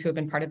great partners who have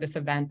been part of this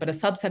event, but a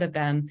subset of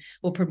them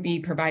will be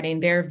providing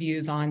their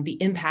views on the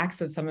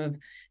impacts of some of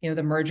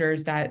the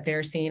mergers that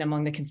they're seeing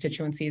among the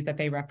constituencies that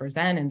they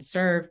represent and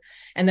serve,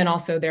 and then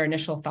also their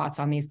initial thoughts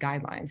on these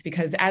guidelines.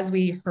 Because as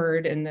we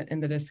heard in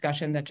the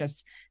discussion that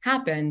just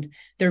happened,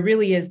 there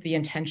really is the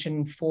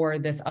intention for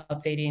this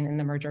updating in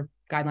the merger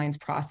guidelines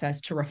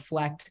process to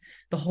reflect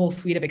the whole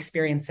suite of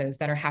experiences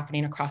that are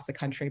happening across the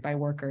country by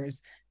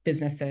workers,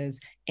 businesses,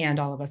 and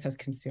all of us as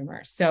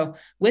consumers. So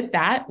with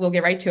that, we'll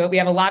get right to it. We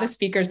have a lot of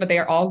speakers, but they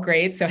are all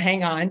great, so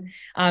hang on.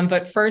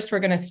 But first, we're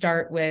going to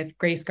start with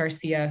Grace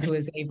Garcia, who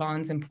is a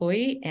Vons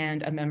employee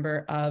and a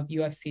member of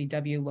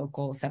UFCW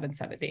Local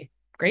 770.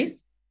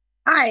 Grace?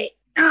 Hi.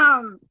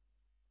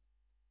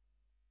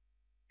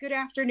 Good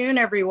afternoon,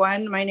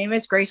 everyone. My name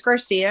is Grace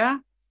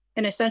Garcia,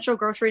 an essential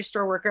grocery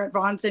store worker at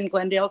Vons in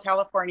Glendale,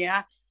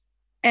 California,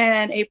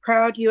 and a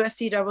proud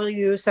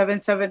UFCW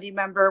 770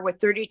 member with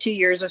 32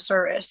 years of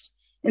service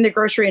in the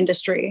grocery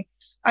industry.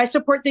 I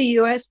support the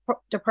U.S.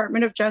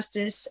 Department of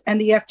Justice and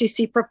the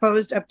FTC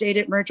proposed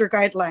updated merger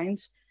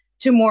guidelines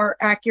to more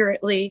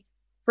accurately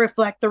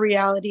reflect the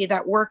reality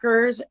that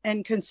workers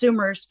and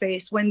consumers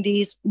face when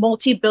these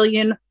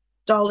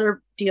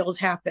multi-billion-dollar deals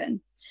happen.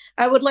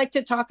 I would like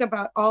to talk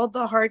about all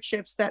the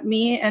hardships that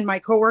me and my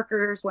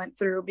coworkers went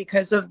through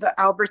because of the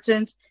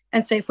Albertsons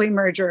and Safeway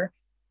merger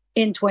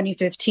in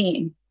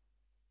 2015.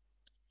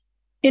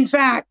 In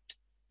fact,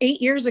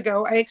 8 years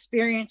ago, I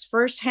experienced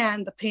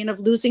firsthand the pain of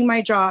losing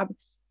my job.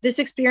 This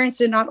experience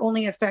did not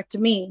only affect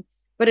me,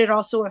 but it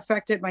also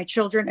affected my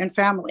children and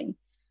family.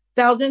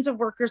 Thousands of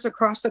workers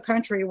across the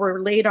country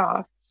were laid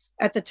off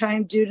at the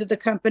time due to the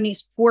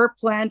company's poor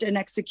plan and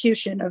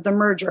execution of the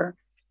merger,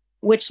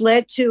 which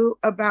led to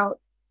about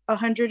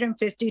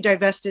 150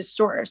 divested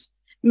stores.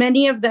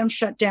 Many of them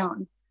shut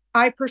down.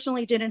 I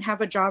personally didn't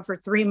have a job for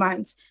 3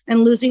 months,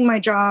 and losing my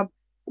job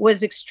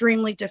was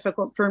extremely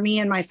difficult for me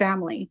and my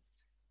family.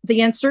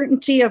 The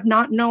uncertainty of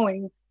not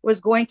knowing what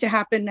was going to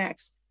happen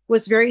next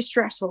was very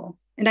stressful,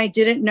 and I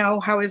didn't know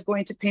how I was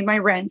going to pay my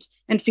rent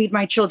and feed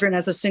my children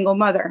as a single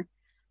mother.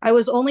 I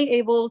was only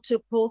able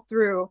to pull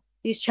through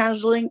these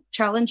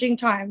challenging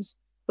times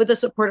with the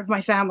support of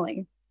my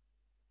family.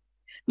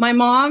 My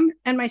mom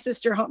and my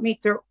sister helped me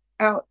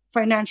throughout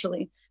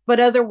financially, but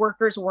other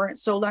workers weren't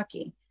so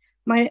lucky.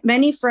 My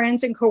many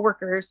friends and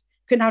coworkers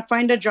could not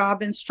find a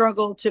job and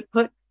struggled to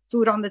put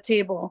food on the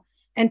table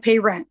and pay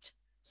rent.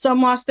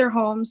 Some lost their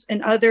homes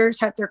and others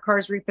had their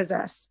cars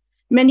repossessed.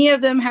 Many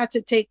of them had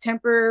to take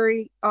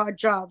temporary odd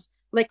jobs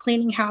like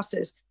cleaning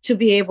houses to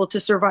be able to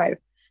survive.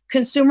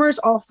 Consumers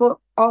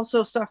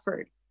also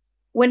suffered.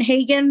 When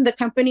Hagen, the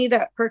company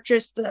that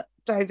purchased the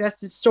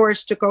divested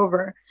stores, took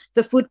over,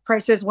 the food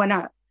prices went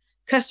up.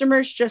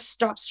 Customers just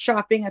stopped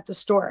shopping at the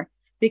store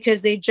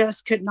because they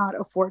just could not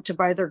afford to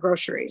buy their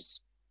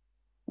groceries.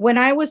 When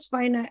I was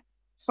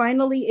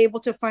finally able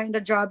to find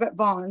a job at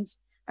Vons,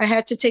 I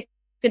had to take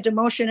a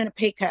demotion and a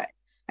pay cut.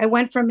 I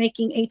went from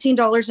making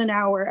 $18 an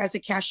hour as a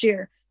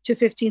cashier to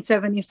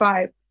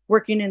 $15.75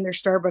 working in their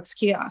Starbucks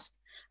kiosk.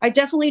 I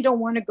definitely don't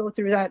want to go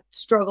through that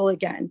struggle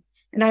again,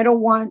 and I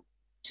don't want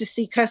to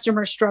see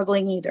customers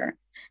struggling either.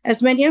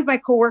 As many of my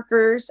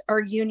coworkers are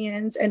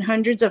unions and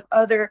hundreds of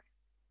other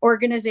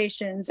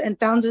organizations and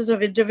thousands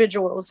of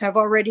individuals have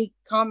already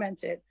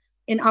commented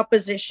in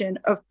opposition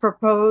of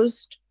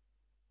proposed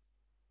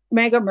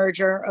mega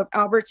merger of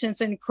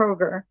Albertsons and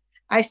Kroger,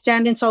 I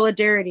stand in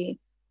solidarity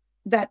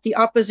that the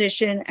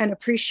opposition and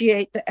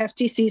appreciate the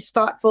FTC's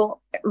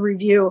thoughtful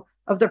review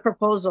of the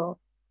proposal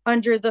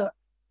under the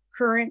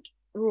current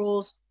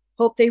rules.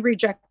 Hope they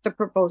reject the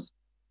proposal.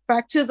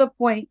 Back to the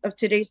point of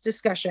today's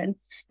discussion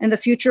and the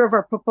future of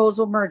our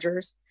proposal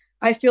mergers,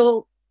 I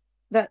feel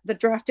that the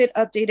drafted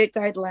updated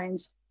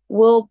guidelines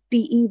will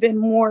be even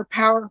more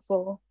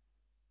powerful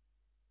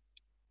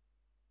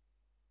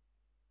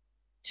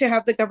to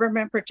have the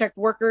government protect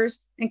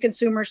workers and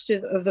consumers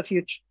of the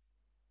future.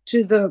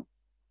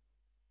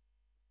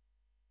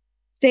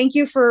 Thank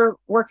you for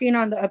working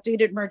on the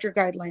updated merger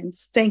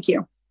guidelines. Thank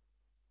you.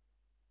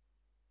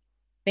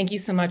 Thank you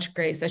so much,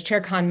 Grace. As Chair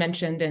Khan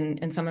mentioned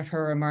in some of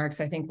her remarks,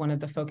 I think one of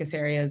the focus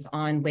areas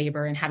on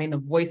labor and having the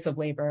voice of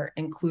labor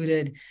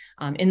included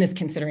in this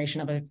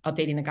consideration of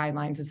updating the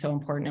guidelines is so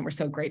important, and we're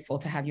so grateful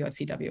to have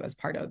UFCW as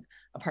part of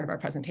our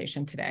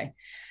presentation today.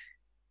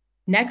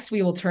 Next,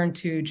 we will turn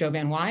to Joe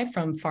Van Wy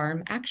from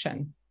Farm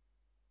Action.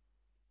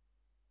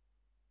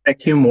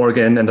 Thank you,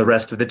 Morgan, and the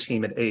rest of the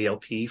team at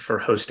AALP for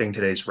hosting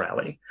today's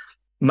rally.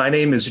 My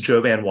name is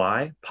Joe Van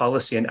Wy,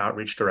 Policy and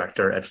Outreach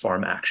Director at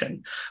Farm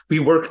Action.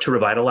 We work to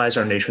revitalize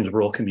our nation's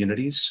rural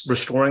communities,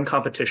 restoring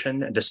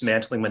competition and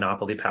dismantling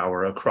monopoly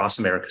power across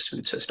America's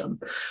food system.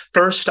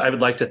 First, I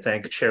would like to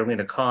thank Chair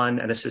Lena Khan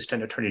and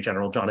Assistant Attorney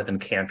General Jonathan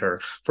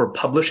Kanter for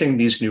publishing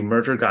these new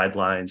merger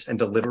guidelines and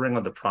delivering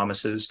on the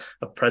promises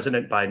of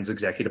President Biden's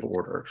executive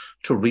order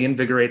to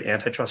reinvigorate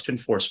antitrust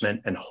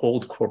enforcement and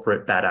hold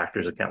corporate bad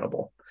actors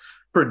accountable.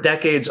 For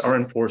decades, our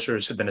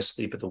enforcers have been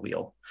asleep at the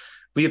wheel.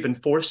 We have been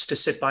forced to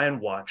sit by and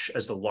watch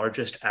as the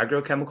largest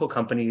agrochemical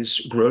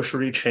companies,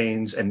 grocery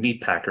chains, and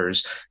meat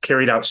packers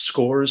carried out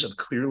scores of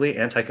clearly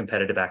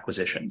anti-competitive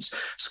acquisitions,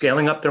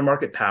 scaling up their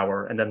market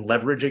power and then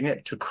leveraging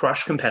it to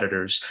crush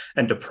competitors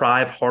and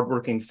deprive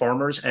hardworking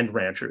farmers and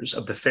ranchers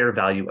of the fair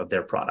value of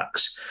their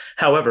products.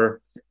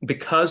 However,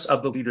 because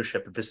of the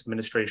leadership of this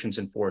administration's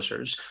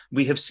enforcers,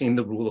 we have seen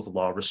the rule of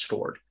law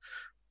restored.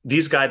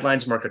 These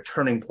guidelines mark a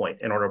turning point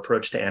in our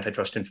approach to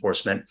antitrust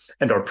enforcement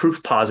and are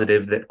proof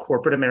positive that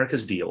corporate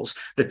America's deals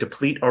that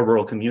deplete our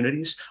rural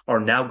communities are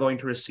now going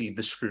to receive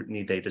the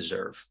scrutiny they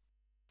deserve.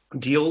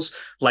 Deals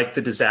like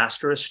the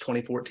disastrous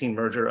 2014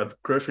 merger of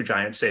grocery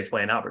giant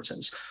Safeway and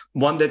Albertsons,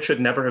 one that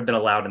should never have been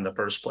allowed in the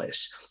first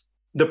place.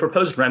 The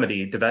proposed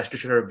remedy,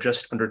 divestiture of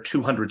just under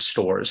 200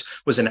 stores,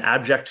 was an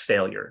abject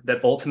failure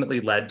that ultimately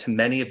led to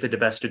many of the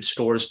divested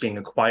stores being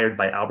acquired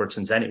by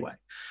Albertsons anyway.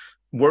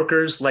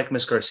 Workers like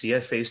Ms. Garcia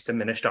faced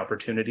diminished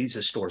opportunities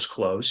as stores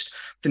closed.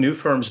 The new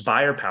firm's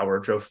buyer power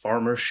drove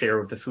farmers' share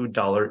of the food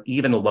dollar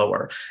even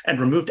lower and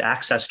removed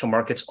access to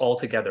markets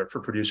altogether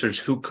for producers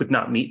who could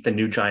not meet the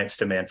new giant's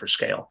demand for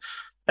scale.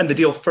 And the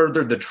deal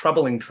furthered the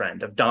troubling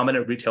trend of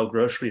dominant retail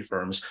grocery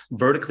firms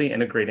vertically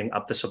integrating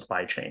up the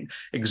supply chain,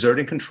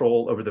 exerting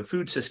control over the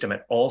food system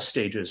at all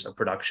stages of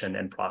production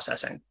and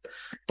processing.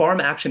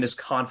 Farm Action is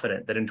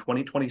confident that in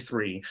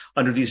 2023,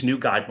 under these new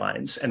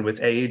guidelines, and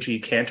with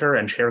AAG Kanter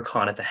and Chair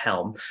Khan at the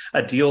helm,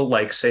 a deal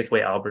like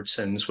Safeway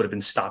Albertsons would have been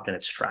stopped in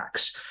its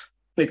tracks.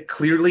 It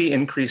clearly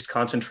increased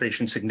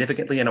concentration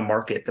significantly in a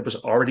market that was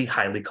already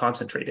highly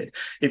concentrated.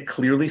 It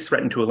clearly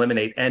threatened to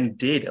eliminate and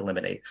did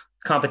eliminate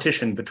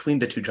competition between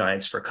the two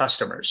giants for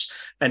customers.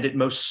 And it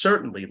most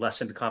certainly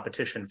lessened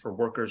competition for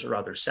workers or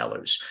other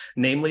sellers,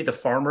 namely the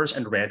farmers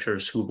and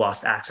ranchers who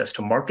lost access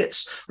to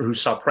markets or who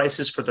saw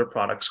prices for their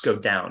products go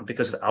down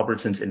because of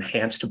Albertsons'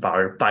 enhanced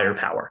buyer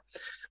power.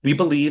 We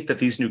believe that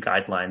these new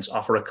guidelines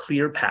offer a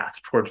clear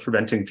path towards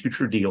preventing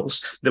future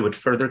deals that would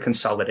further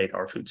consolidate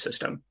our food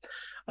system.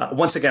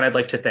 Once again, I'd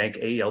like to thank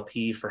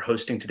AALP for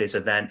hosting today's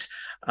event.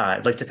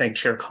 I'd like to thank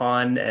Chair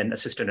Khan and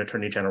Assistant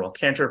Attorney General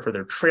Kanter for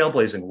their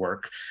trailblazing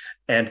work.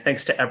 And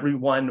thanks to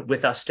everyone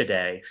with us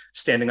today,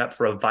 standing up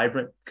for a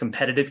vibrant,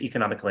 competitive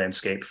economic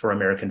landscape for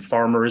American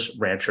farmers,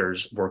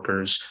 ranchers,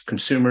 workers,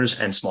 consumers,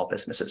 and small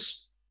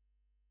businesses.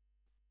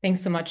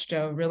 Thanks so much,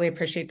 Joe. Really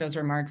appreciate those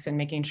remarks and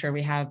making sure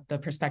we have the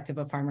perspective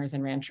of farmers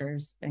and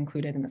ranchers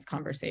included in this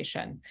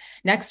conversation.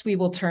 Next, we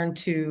will turn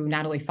to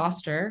Natalie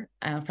Foster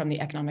from the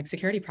Economic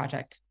Security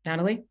Project.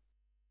 Natalie?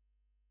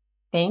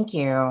 Thank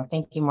you.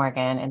 Thank you,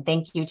 Morgan. And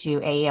thank you to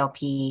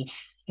AALP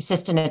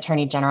Assistant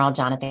Attorney General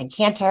Jonathan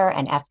Kanter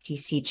and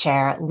FTC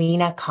Chair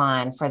Lena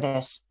Khan for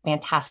this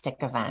fantastic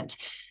event.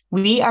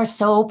 We are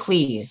so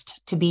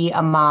pleased to be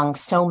among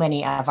so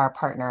many of our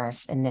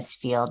partners in this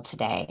field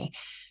today.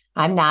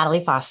 I'm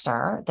Natalie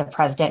Foster, the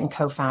president and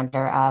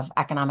co-founder of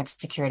Economic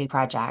Security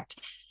Project,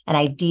 an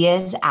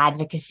ideas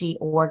advocacy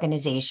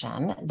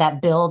organization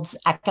that builds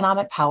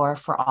economic power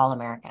for all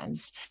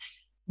Americans.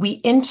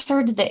 We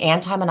entered the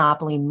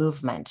anti-monopoly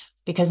movement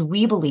because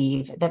we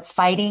believe that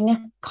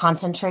fighting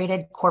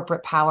concentrated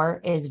corporate power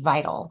is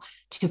vital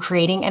to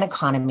creating an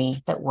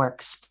economy that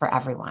works for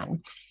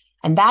everyone.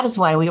 And that is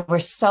why we were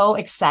so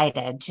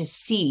excited to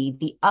see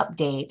the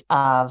update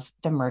of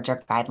the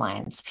merger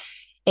guidelines,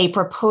 a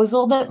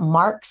proposal that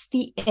marks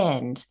the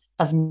end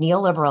of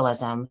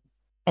neoliberalism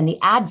and the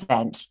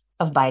advent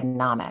of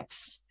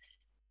Bidenomics.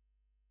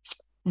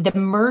 The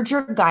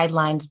merger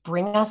guidelines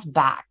bring us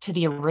back to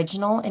the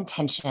original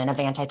intention of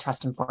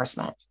antitrust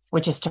enforcement,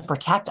 which is to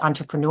protect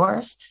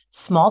entrepreneurs,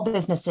 small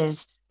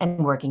businesses,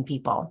 and working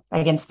people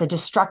against the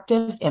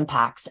destructive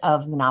impacts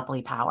of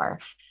monopoly power.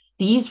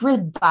 These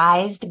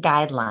revised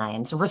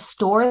guidelines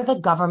restore the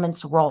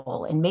government's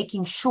role in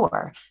making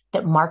sure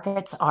that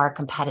markets are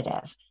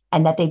competitive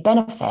and that they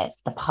benefit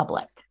the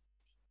public.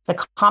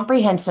 The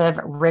comprehensive,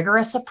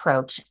 rigorous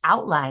approach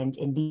outlined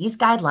in these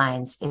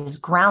guidelines is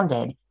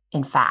grounded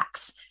in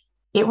facts.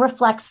 It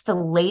reflects the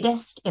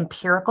latest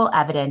empirical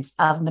evidence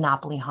of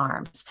monopoly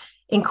harms,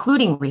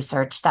 including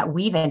research that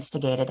we've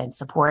instigated and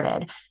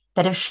supported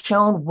that have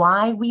shown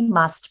why we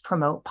must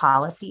promote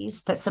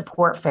policies that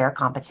support fair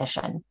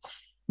competition.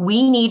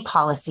 We need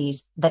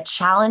policies that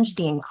challenge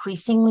the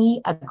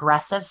increasingly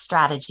aggressive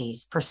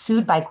strategies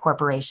pursued by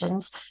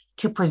corporations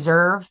to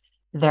preserve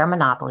their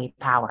monopoly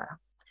power.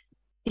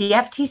 The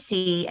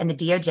FTC and the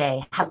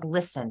DOJ have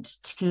listened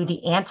to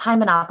the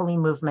anti-monopoly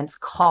movement's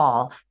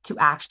call to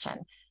action,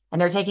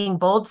 and they're taking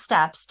bold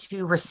steps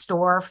to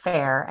restore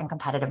fair and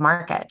competitive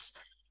markets.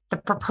 The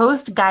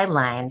proposed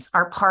guidelines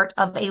are part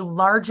of a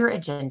larger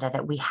agenda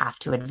that we have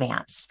to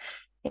advance.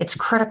 It's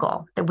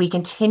critical that we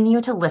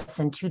continue to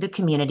listen to the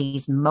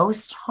communities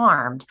most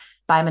harmed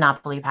by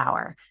monopoly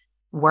power,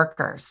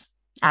 workers,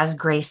 as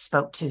Grace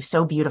spoke to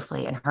so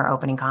beautifully in her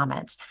opening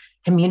comments,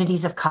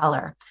 communities of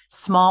color,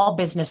 small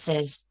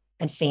businesses,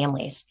 and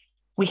families.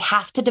 We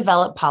have to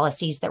develop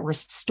policies that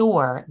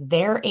restore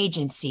their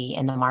agency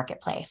in the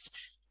marketplace,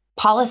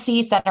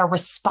 policies that are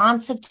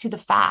responsive to the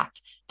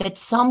fact that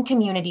some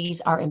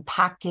communities are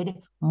impacted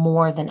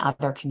more than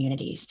other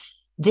communities.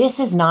 This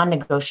is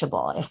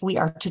non-negotiable if we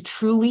are to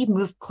truly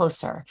move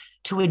closer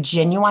to a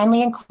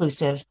genuinely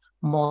inclusive,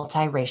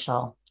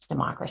 multiracial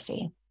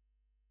democracy.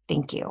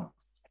 Thank you.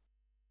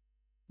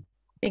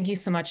 Thank you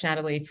so much,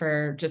 Natalie,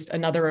 for just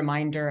another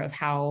reminder of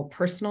how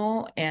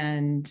personal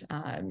and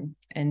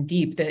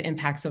deep the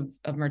impacts of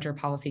merger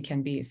policy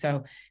can be.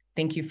 So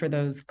thank you for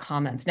those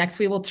comments. Next,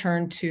 we will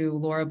turn to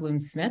Laura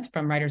Bloom-Smith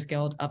from Writers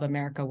Guild of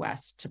America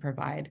West to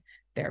provide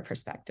their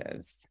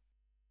perspectives.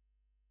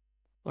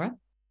 Laura?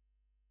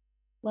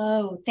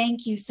 Hello,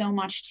 thank you so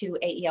much to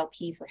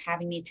AALP for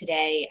having me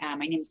today.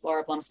 My name is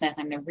Laura Bloom-Smith.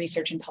 I'm the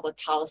Research and Public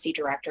Policy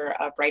Director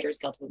of Writers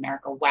Guild of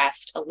America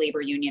West, a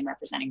labor union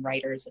representing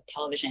writers of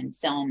television,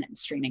 film, and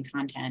streaming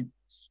content.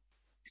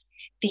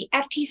 The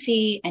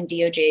FTC and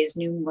DOJ's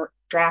new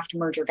draft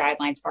merger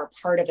guidelines are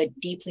part of a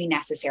deeply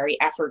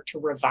necessary effort to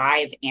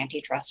revive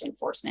antitrust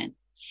enforcement.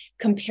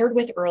 Compared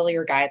with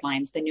earlier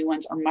guidelines, the new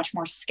ones are much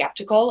more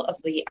skeptical of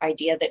the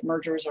idea that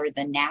mergers are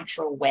the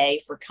natural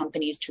way for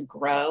companies to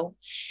grow,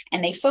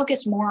 and they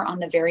focus more on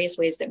the various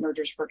ways that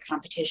mergers hurt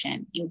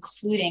competition,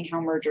 including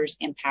how mergers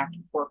impact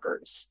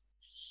workers.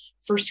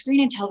 For screen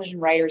and television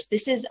writers,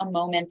 this is a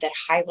moment that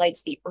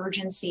highlights the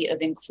urgency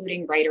of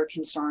including writer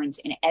concerns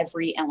in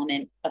every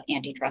element of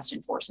antitrust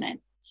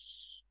enforcement.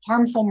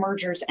 Harmful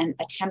mergers and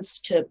attempts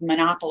to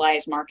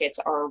monopolize markets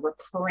are a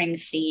recurring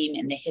theme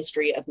in the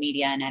history of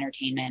media and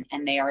entertainment,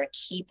 and they are a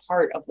key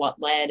part of what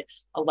led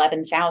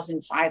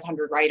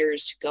 11,500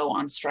 writers to go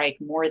on strike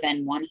more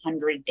than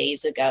 100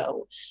 days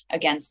ago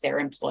against their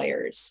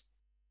employers.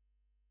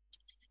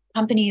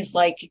 Companies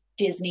like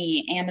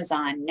Disney,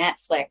 Amazon,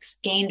 Netflix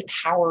gained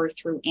power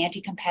through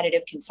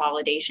anti-competitive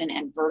consolidation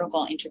and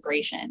vertical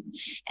integration,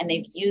 and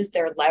they've used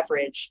their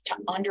leverage to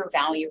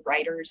undervalue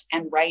writers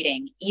and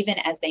writing, even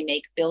as they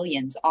make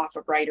billions off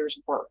of writers'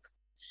 work.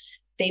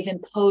 They've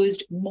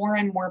imposed more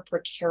and more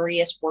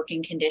precarious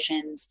working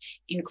conditions,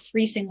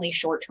 increasingly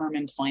short-term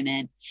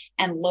employment,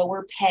 and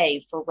lower pay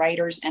for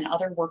writers and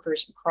other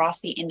workers across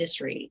the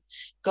industry,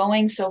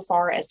 going so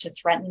far as to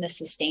threaten the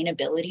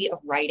sustainability of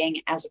writing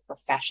as a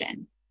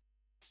profession.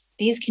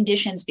 These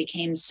conditions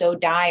became so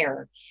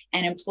dire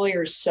and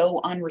employers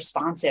so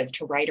unresponsive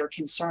to writer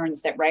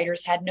concerns that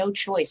writers had no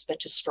choice but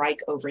to strike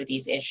over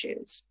these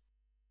issues.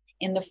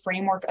 In the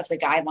framework of the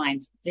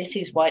guidelines, this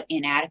is what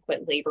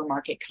inadequate labor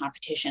market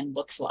competition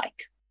looks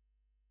like.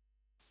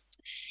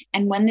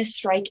 And when this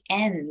strike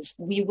ends,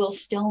 we will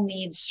still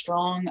need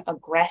strong,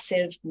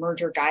 aggressive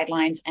merger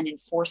guidelines and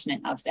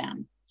enforcement of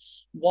them.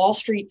 Wall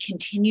Street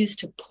continues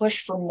to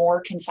push for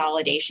more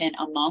consolidation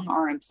among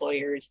our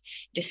employers,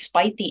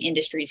 despite the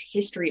industry's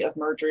history of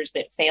mergers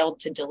that failed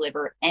to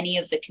deliver any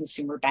of the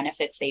consumer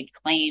benefits they'd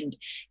claimed,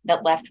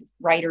 that left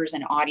writers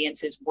and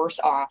audiences worse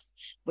off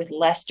with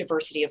less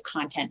diversity of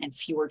content and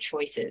fewer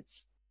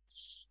choices.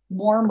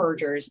 More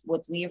mergers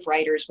would leave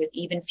writers with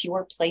even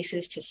fewer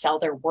places to sell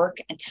their work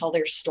and tell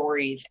their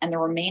stories, and the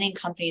remaining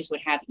companies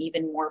would have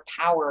even more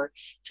power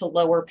to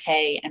lower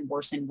pay and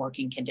worsen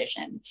working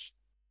conditions.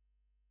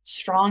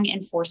 Strong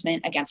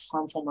enforcement against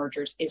harmful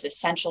mergers is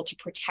essential to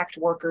protect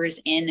workers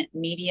in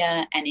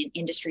media and in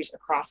industries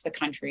across the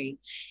country,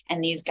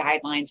 and these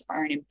guidelines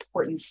are an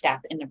important step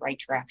in the right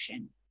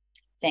direction.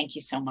 Thank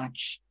you so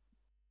much.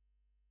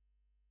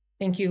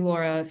 Thank you,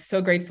 Laura.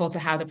 So grateful to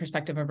have the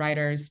perspective of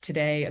writers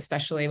today,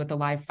 especially with the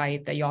live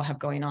fight that you all have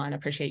going on. I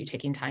appreciate you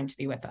taking time to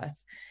be with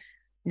us.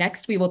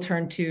 Next, we will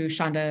turn to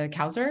Shonda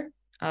Kauser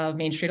of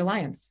Main Street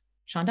Alliance.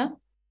 Shonda?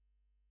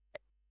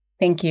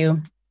 Thank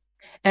you.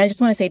 And I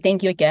just want to say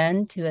thank you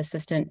again to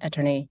Assistant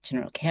Attorney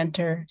General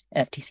Kanter,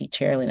 FTC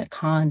Chair Lina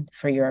Khan,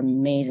 for your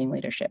amazing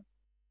leadership,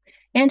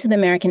 and to the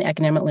American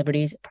Economic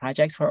Liberties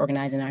Projects for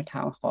organizing our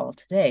town hall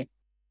today.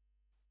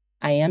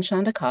 I am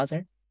Shonda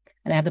Kauser,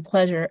 and I have the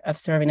pleasure of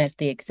serving as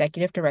the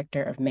Executive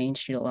Director of Main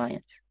Street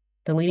Alliance,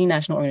 the leading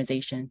national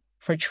organization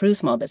for true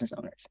small business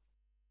owners.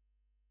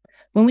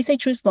 When we say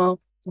true small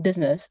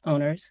business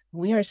owners,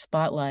 we are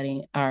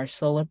spotlighting our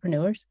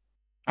solopreneurs,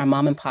 our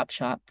mom and pop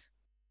shops,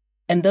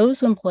 and those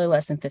who employ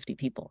less than 50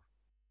 people.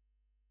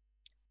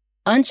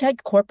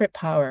 Unchecked corporate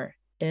power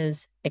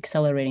is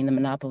accelerating the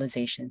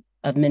monopolization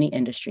of many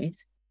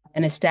industries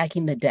and is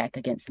stacking the deck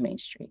against Main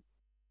Street.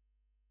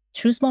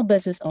 True small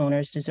business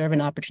owners deserve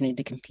an opportunity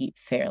to compete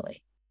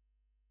fairly.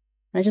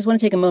 I just want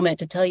to take a moment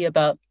to tell you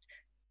about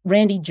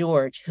Randy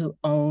George, who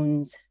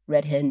owns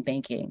Red Hen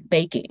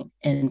Baking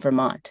in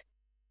Vermont.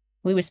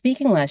 We were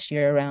speaking last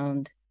year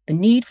around the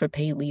need for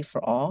paid leave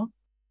for all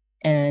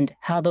and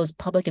how those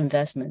public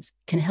investments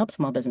can help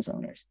small business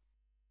owners.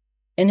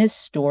 In his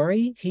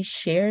story, he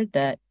shared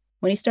that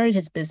when he started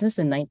his business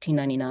in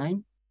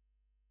 1999,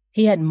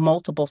 he had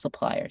multiple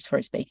suppliers for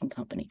his baking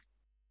company.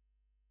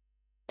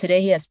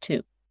 Today, he has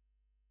 2.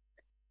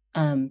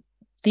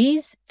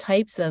 These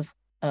types of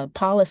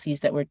policies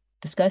that we're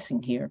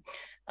discussing here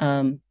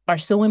are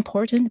so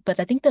important, but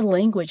I think the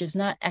language is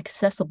not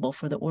accessible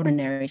for the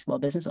ordinary small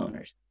business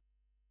owners.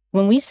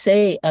 When we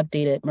say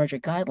updated merger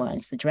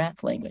guidelines, the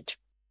draft language,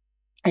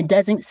 it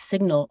doesn't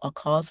signal a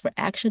cause for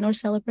action or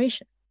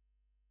celebration.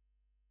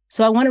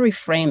 So I want to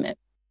reframe it.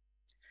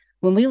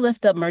 When we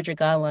lift up merger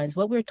guidelines,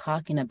 what we're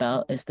talking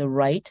about is the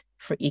right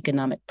for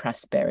economic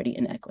prosperity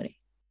and equity.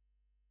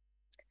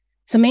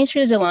 So Main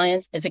Street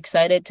Alliance is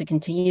excited to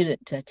continue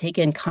to take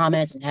in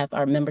comments and have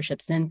our membership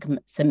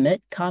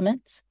submit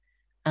comments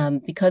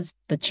because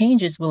the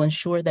changes will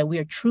ensure that we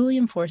are truly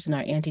enforcing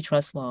our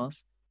antitrust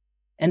laws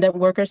and that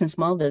workers and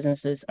small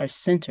businesses are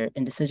centered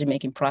in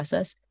decision-making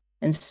process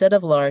instead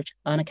of large,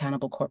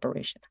 unaccountable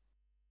corporations.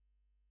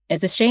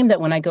 It's a shame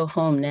that when I go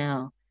home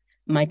now,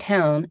 my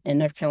town in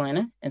North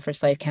Carolina and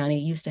Forsyth County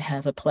used to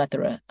have a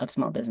plethora of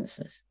small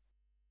businesses.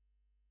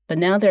 But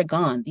now they're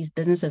gone. These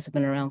businesses have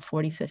been around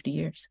 40, 50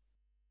 years.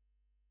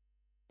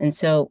 And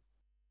so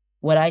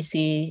what I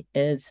see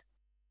is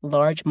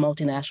large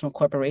multinational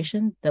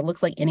corporation that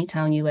looks like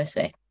Anytown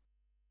USA.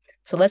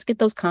 So let's get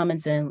those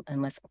comments in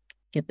and let's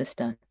get this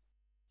done.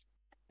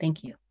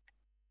 Thank you.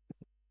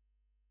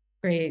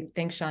 Great.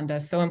 Thanks, Shonda.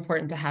 So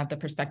important to have the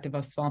perspective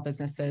of small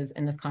businesses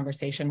in this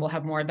conversation. We'll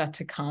have more of that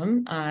to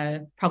come,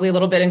 probably a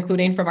little bit,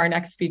 including from our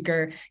next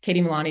speaker,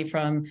 Katie Milani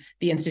from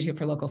the Institute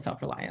for Local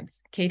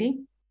Self-Reliance. Katie?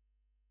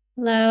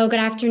 Hello, good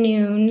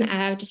afternoon.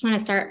 I just want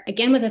to start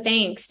again with a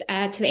thanks to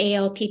the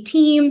AALP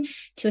team,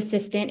 to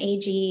Assistant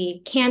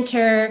AG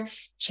Kanter,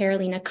 Chair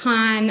Lina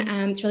Khan.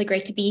 It's really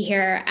great to be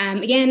here.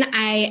 Again,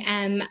 I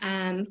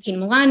am Katie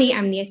Milani.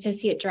 I'm the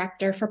Associate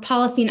Director for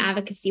Policy and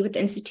Advocacy with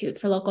the Institute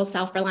for Local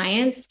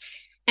Self-Reliance.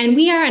 And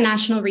we are a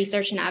national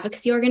research and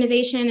advocacy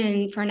organization.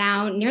 And for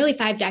now, nearly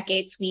 5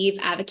 decades, we've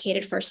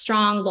advocated for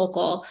strong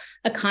local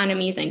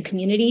economies and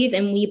communities.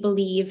 And we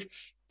believe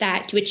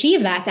that to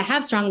achieve that, to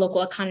have strong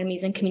local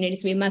economies and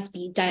communities, we must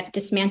be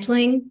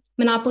dismantling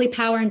monopoly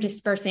power and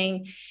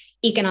dispersing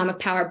economic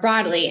power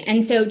broadly.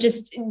 And so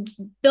just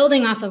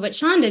building off of what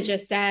Shonda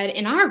just said,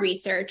 in our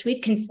research, we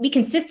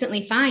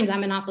consistently find that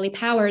monopoly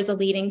power is a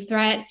leading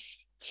threat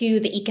to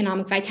the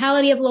economic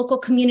vitality of local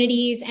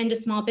communities and to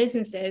small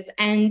businesses.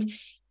 And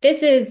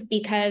this is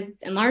because,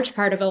 in large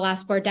part, over the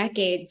last 4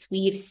 decades,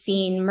 we've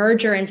seen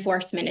merger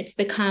enforcement. It's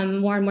become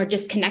more and more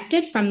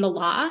disconnected from the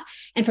law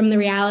and from the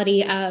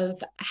reality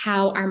of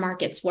how our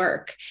markets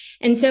work.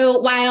 And so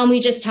while we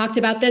just talked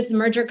about this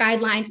merger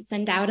guidelines, it's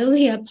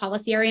undoubtedly a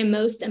policy area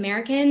most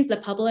Americans, the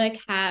public,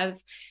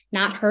 have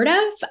not heard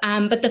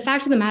of. But the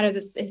fact of the matter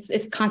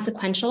is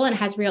consequential and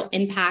has real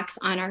impacts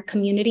on our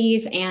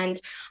communities and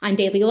on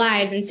daily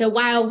lives. And so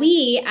while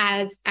we,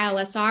 as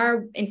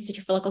ILSR,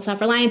 Institute for Local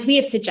Self-Reliance, we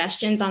have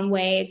suggestions on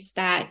ways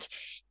that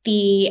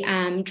the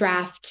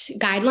draft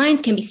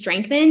guidelines can be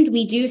strengthened,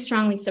 we do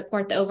strongly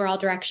support the overall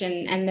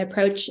direction and the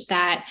approach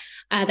that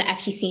the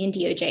FTC and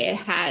DOJ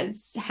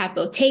have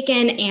both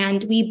taken.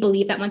 And we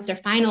believe that once they're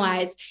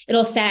finalized,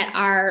 it'll set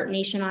our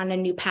nation on a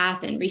new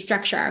path and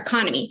restructure our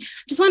economy.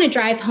 Just want to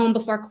drive home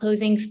before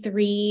closing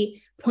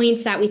 3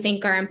 points that we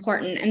think are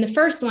important. And the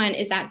first one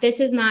is that this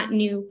is not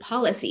new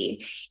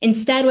policy.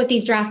 Instead, what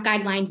these draft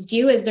guidelines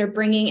do is they're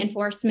bringing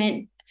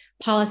enforcement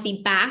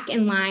policy back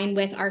in line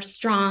with our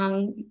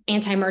strong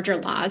anti-merger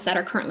laws that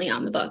are currently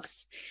on the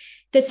books.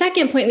 The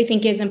second point we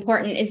think is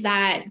important is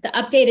that the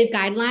updated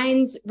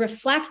guidelines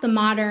reflect the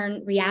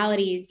modern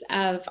realities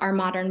of our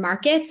modern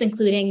markets,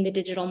 including the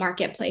digital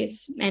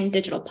marketplace and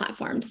digital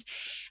platforms.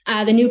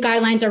 The new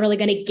guidelines are really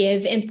going to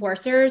give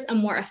enforcers a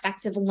more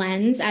effective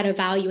lens at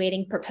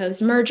evaluating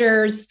proposed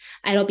mergers.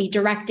 It'll be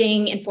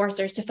directing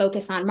enforcers to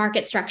focus on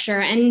market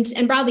structure and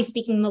broadly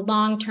speaking, the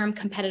long-term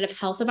competitive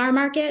health of our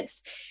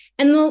markets.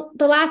 And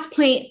the last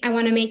point I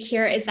want to make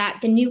here is that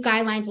the new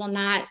guidelines will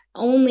not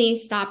only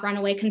stop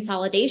runaway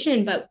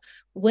consolidation, but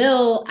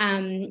will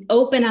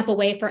open up a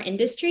way for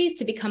industries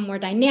to become more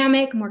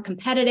dynamic, more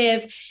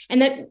competitive,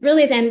 and that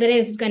really then that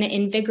is going to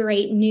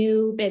invigorate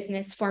new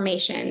business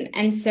formation.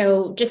 And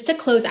so just to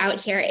close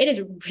out here, it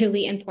is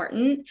really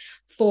important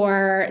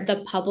for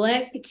the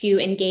public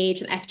to engage.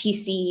 The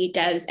FTC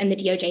does and the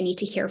DOJ need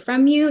to hear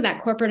from you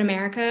that corporate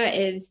America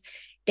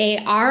they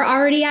are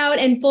already out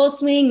in full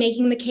swing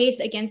making the case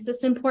against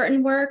this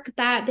important work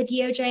that the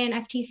DOJ and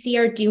FTC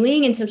are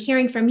doing. And so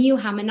hearing from you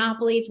how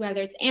monopolies,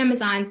 whether it's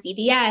Amazon,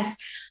 CVS,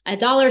 a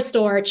dollar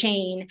store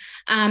chain,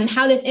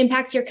 how this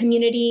impacts your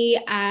community,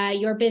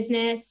 your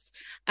business,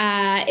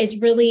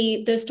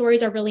 those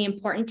stories are really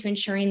important to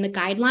ensuring the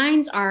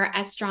guidelines are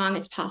as strong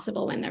as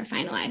possible when they're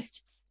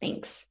finalized.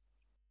 Thanks.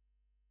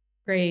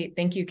 Great.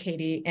 Thank you,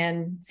 Katie.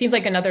 And seems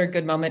like another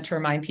good moment to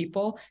remind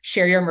people,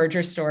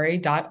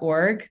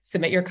 shareyourmergerstory.org.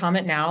 Submit your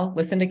comment now.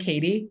 Listen to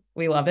Katie.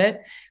 We love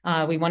it.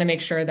 We want to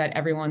make sure that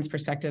everyone's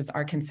perspectives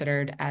are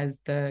considered as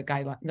the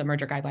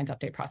merger guidelines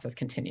update process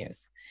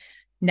continues.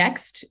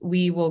 Next,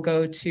 we will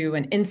go to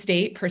an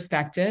in-state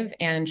perspective,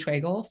 Anne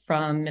Schwegel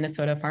from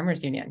Minnesota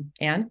Farmers Union.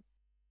 Anne?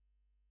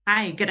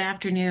 Hi, good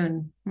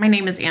afternoon. My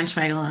name is Anne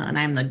Schwegel, and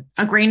I'm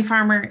a grain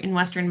farmer in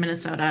Western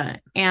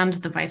Minnesota and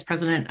the Vice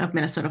President of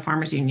Minnesota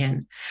Farmers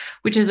Union,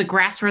 which is a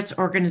grassroots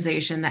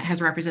organization that has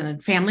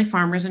represented family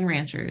farmers and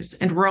ranchers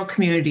and rural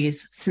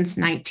communities since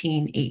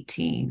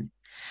 1918.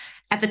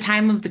 At the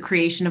time of the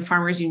creation of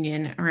Farmers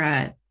Union, or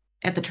at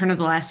the turn of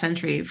the last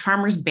century,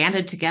 farmers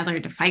banded together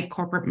to fight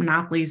corporate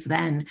monopolies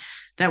then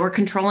that were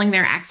controlling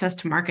their access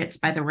to markets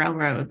by the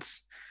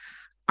railroads.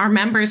 Our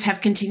members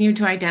have continued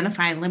to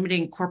identify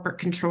limiting corporate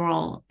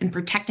control and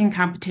protecting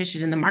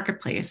competition in the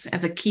marketplace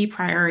as a key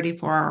priority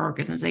for our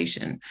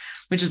organization,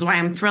 which is why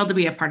I'm thrilled to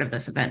be a part of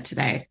this event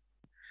today.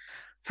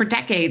 For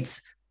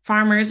decades,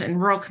 farmers and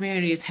rural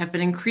communities have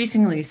been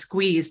increasingly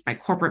squeezed by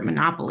corporate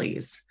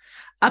monopolies.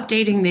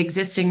 Updating the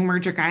existing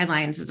merger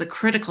guidelines is a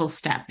critical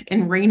step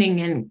in reining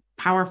in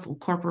powerful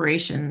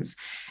corporations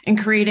and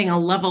creating a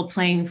level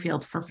playing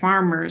field for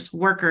farmers,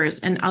 workers,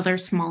 and other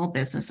small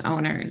business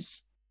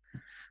owners.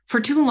 For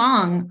too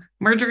long,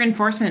 merger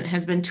enforcement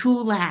has been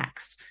too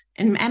lax,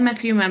 and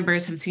MFU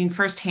members have seen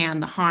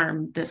firsthand the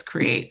harm this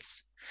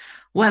creates.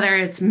 Whether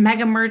it's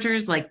mega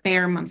mergers like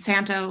Bayer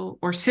Monsanto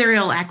or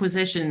serial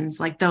acquisitions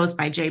like those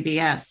by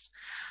JBS,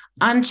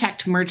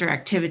 unchecked merger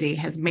activity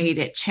has made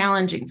it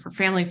challenging for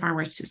family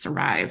farmers to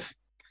survive.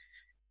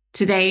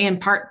 Today, in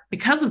part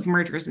because of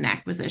mergers and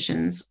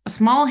acquisitions, a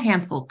small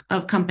handful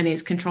of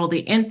companies control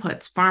the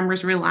inputs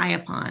farmers rely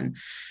upon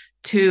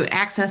to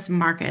access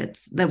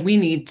markets that we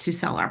need to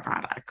sell our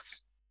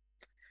products.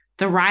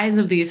 The rise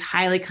of these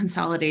highly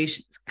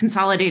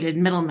consolidated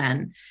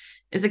middlemen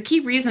is a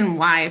key reason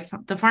why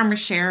the farmer's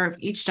share of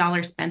each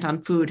dollar spent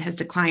on food has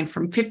declined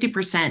from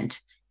 50%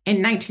 in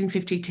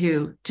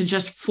 1952 to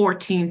just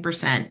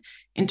 14%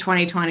 in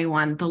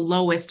 2021, the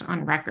lowest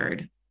on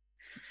record.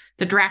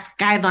 The draft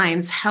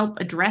guidelines help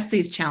address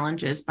these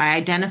challenges by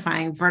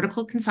identifying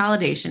vertical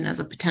consolidation as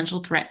a potential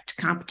threat to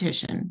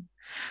competition,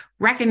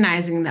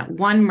 recognizing that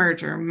one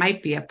merger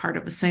might be a part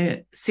of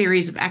a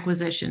series of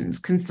acquisitions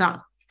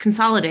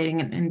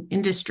consolidating an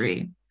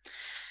industry,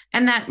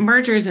 and that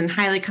mergers in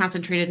highly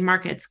concentrated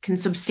markets can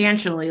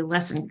substantially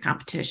lessen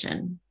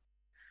competition.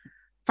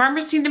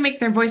 Farmers need to make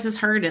their voices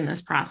heard in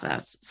this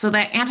process so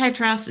that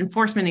antitrust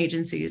enforcement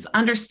agencies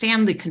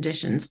understand the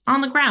conditions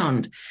on the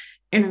ground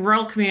in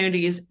rural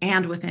communities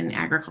and within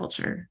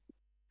agriculture.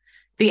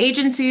 The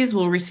agencies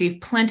will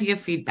receive plenty of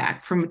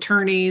feedback from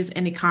attorneys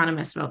and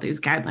economists about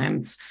these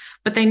guidelines,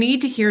 but they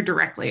need to hear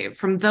directly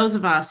from those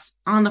of us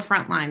on the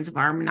front lines of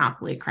our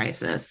monopoly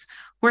crisis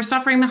who are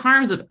suffering the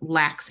harms of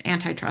lax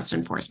antitrust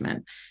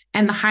enforcement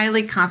and the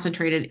highly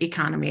concentrated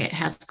economy it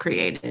has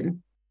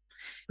created.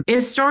 It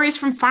is stories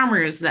from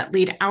farmers that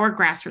lead our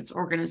grassroots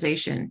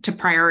organization to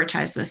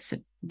prioritize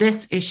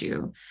this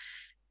issue.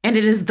 And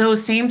it is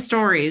those same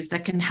stories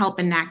that can help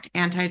enable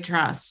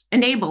antitrust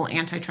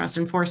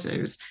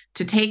enforcers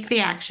to take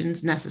the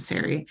actions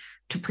necessary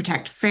to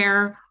protect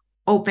fair,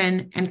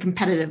 open, and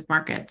competitive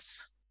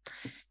markets.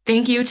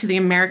 Thank you to the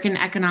American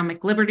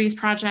Economic Liberties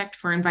Project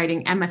for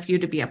inviting MFU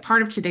to be a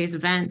part of today's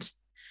event.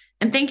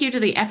 And thank you to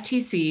the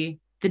FTC,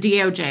 the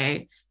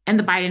DOJ, and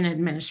the Biden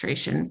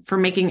administration for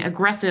making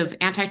aggressive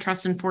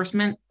antitrust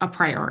enforcement a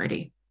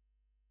priority.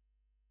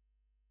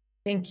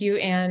 Thank you,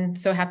 and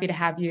so happy to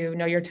have you.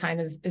 Know your time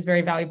is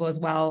very valuable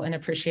as well, and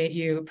appreciate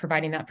you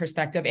providing that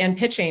perspective and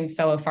pitching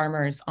fellow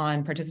farmers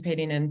on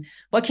participating in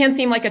what can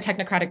seem like a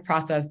technocratic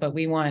process, but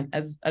we want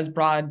as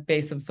broad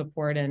base of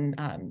support and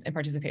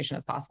participation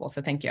as possible.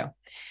 So thank you.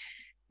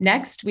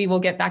 Next, we will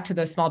get back to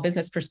the small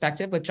business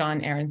perspective with John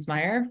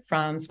Ahrensmeyer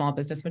from Small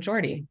Business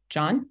Majority.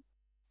 John?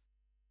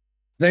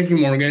 Thank you,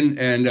 Morgan,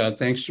 and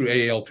thanks to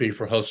AALP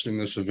for hosting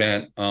this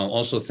event.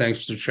 Also,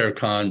 thanks to Chair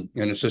Khan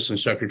and Assistant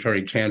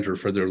Secretary Kanter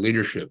for their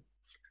leadership.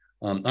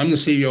 I'm the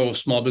CEO of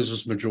Small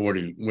Business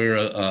Majority. We're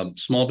a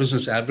small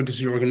business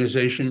advocacy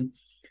organization.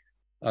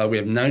 We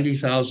have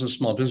 90,000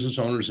 small business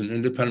owners and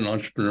independent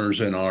entrepreneurs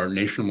in our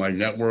nationwide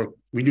network.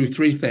 We do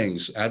three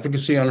things: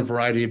 advocacy on a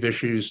variety of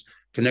issues,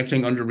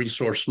 connecting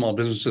under-resourced small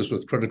businesses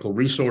with critical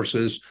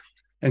resources,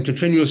 and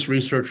continuous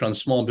research on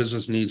small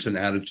business needs and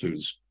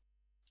attitudes.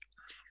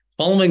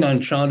 Following on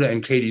Chanda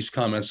and Katie's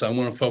comments, I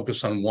want to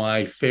focus on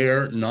why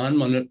fair,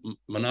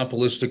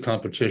 non-monopolistic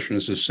competition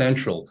is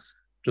essential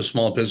to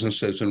small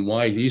businesses and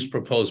why these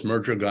proposed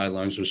merger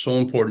guidelines are so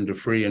important to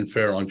free and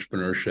fair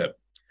entrepreneurship.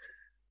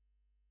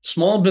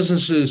 Small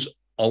businesses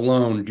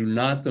alone do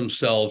not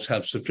themselves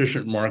have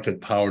sufficient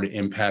market power to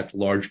impact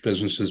large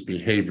businesses'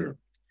 behavior.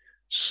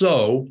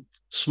 So,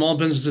 small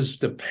businesses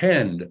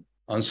depend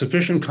on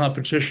sufficient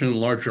competition in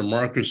larger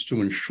markets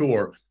to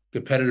ensure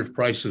competitive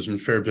prices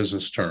and fair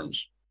business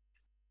terms.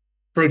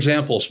 For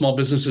example, small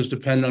businesses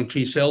depend on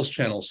key sales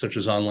channels such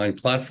as online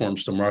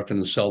platforms to market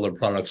and sell their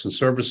products and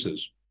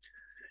services.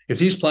 If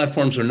these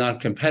platforms are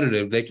not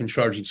competitive, they can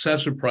charge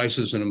excessive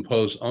prices and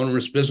impose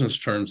onerous business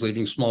terms,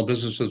 leaving small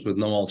businesses with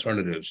no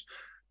alternatives.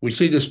 We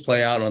see this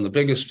play out on the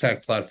biggest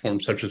tech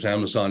platforms such as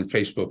Amazon,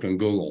 Facebook, and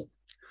Google.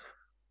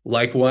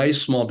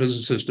 Likewise, small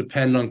businesses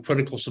depend on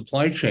critical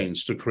supply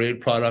chains to create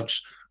products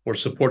or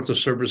support the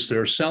service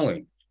they're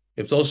selling.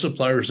 If those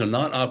suppliers are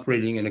not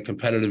operating in a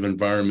competitive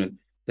environment,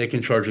 they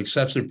can charge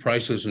excessive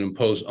prices and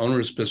impose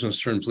onerous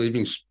business terms,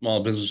 leaving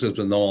small businesses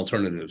with no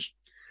alternatives.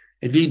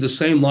 Indeed, the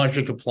same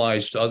logic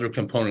applies to other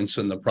components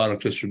in the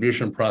product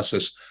distribution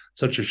process,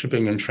 such as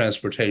shipping and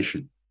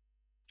transportation.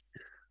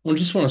 I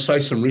just want to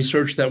cite some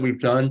research that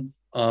we've done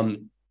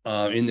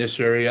in this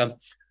area.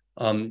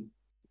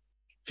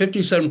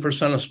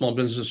 57% of small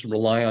businesses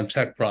rely on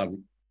tech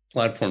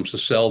platforms to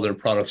sell their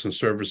products and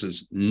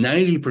services.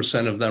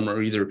 90% of them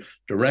are either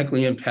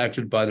directly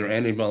impacted by their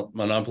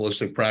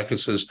anti-monopolistic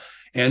practices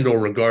and or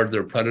regard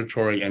their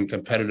predatory and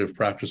competitive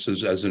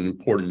practices as an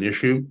important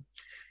issue.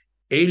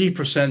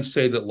 80%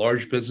 say that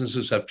large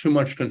businesses have too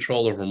much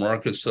control over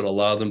markets that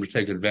allow them to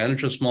take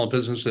advantage of small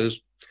businesses.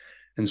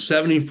 And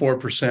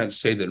 74%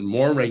 say that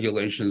more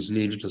regulation is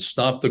needed to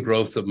stop the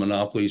growth of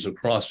monopolies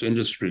across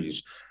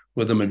industries,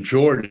 with a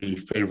majority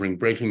favoring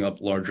breaking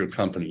up larger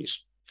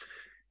companies.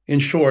 In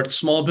short,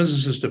 small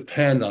businesses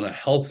depend on a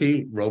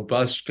healthy,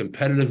 robust,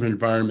 competitive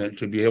environment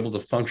to be able to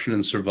function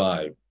and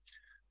survive.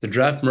 The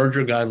draft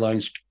merger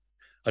guidelines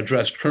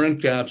address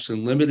current gaps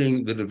in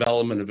limiting the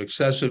development of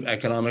excessive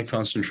economic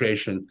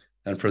concentration,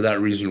 and for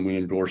that reason, we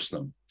endorse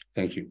them.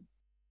 Thank you.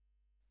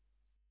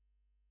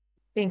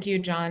 Thank you,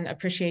 John.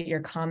 Appreciate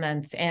your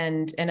comments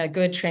and a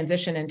good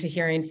transition into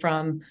hearing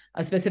from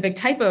a specific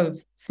type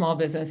of small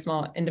business,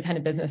 small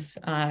independent business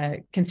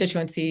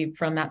constituency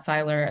from Matt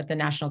Seiler at the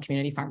National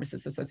Community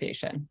Pharmacists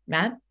Association.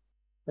 Matt?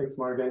 Thanks,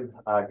 Morgan.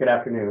 Good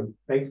afternoon.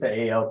 Thanks to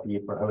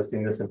AALP for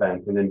hosting this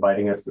event and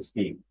inviting us to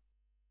speak.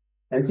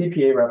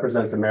 NCPA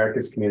represents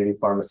America's community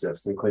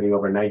pharmacists, including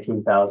over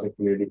 19,000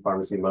 community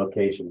pharmacy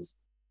locations,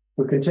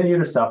 who continue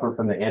to suffer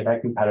from the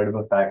anti-competitive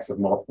effects of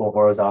multiple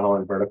horizontal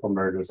and vertical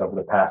mergers over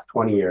the past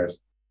 20 years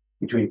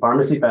between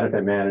pharmacy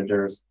benefit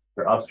managers,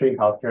 their upstream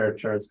healthcare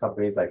insurance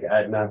companies like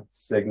Aetna,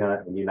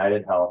 Cigna, and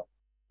United Health,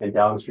 and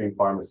downstream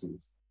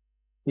pharmacies.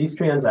 These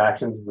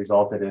transactions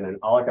resulted in an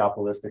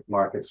oligopolistic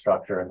market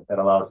structure that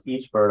allows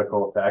each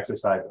vertical to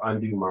exercise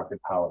undue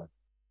market power.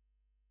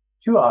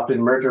 Too often,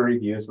 merger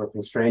reviews were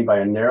constrained by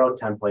a narrow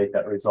template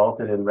that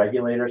resulted in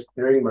regulators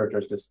clearing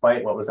mergers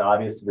despite what was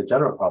obvious to the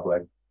general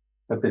public,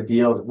 that the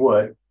deals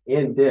would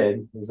and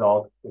did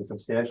result in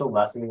substantial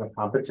lessening of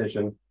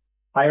competition,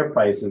 higher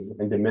prices,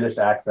 and diminished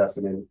access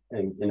and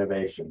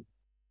innovation.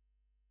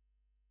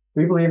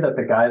 We believe that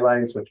the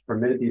guidelines which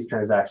permitted these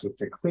transactions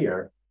to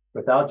clear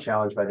without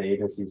challenge by the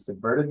agency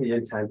subverted the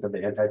intent of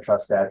the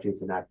antitrust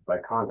statutes enacted by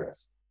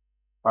Congress.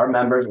 Our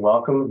members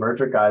welcome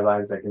merger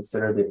guidelines that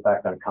consider the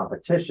effect on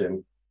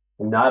competition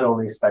and not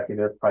only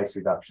speculative price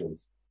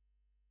reductions.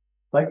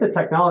 Like the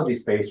technology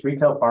space,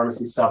 retail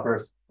pharmacy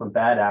suffers from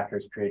bad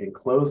actors creating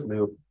closed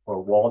loop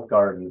or walled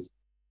gardens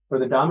where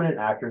the dominant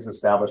actors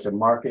establish a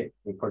market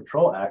and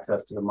control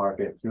access to the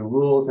market through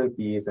rules and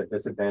fees that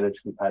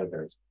disadvantage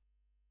competitors.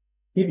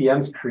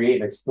 PBMs create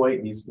and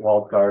exploit these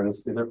walled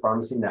gardens through their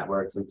pharmacy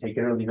networks and take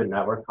it or leave it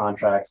network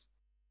contracts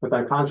with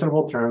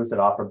unconscionable terms that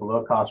offer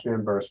below cost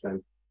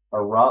reimbursement,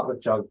 are wrought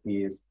with junk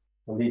fees,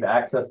 and leave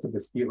access to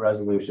dispute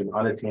resolution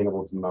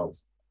unattainable to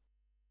most.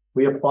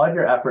 We applaud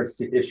your efforts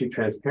to issue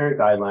transparent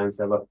guidelines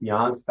that look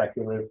beyond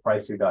speculative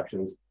price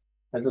reductions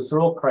as a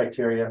sole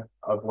criteria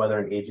of whether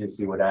an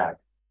agency would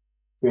act.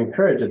 We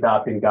encourage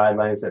adopting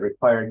guidelines that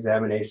require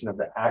examination of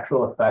the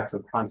actual effects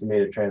of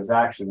consummated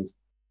transactions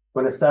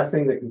when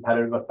assessing the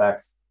competitive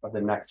effects of the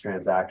next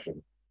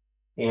transaction,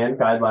 and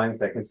guidelines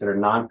that consider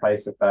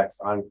non-price effects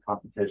on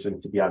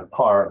competition to be on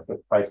par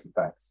with price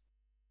effects.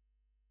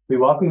 We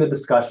welcome the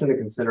discussion and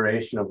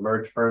consideration of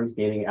merged firms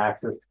gaining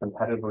access to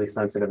competitively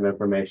sensitive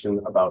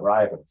information about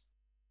rivals.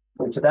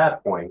 And to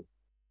that point,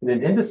 in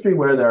an industry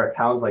where there are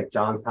towns like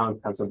Johnstown,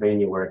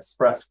 Pennsylvania, where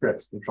Express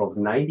Scripts controls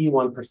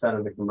 91%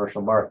 of the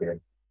commercial market,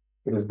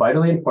 it is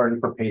vitally important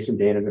for patient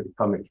data to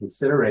become a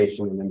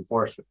consideration in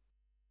enforcement.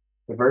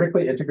 The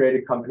vertically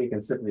integrated company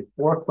can simply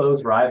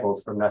foreclose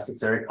rivals from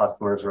necessary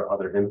customers or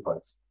other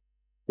inputs.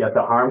 Yet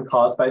the harm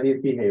caused by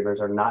these behaviors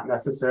are not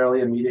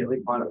necessarily immediately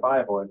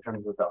quantifiable in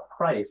terms of the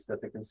price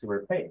that the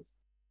consumer pays.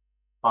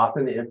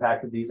 Often the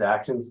impact of these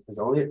actions is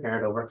only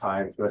apparent over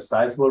time through a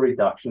sizable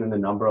reduction in the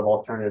number of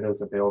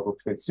alternatives available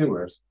to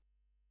consumers,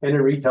 and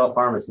in retail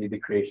pharmacy, the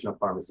creation of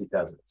pharmacy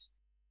deserts.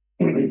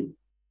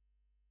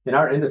 In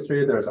our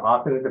industry, there is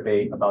often a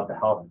debate about the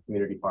health of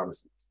community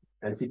pharmacies.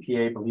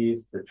 NCPA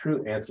believes the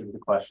true answer to the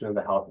question of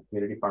the health of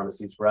community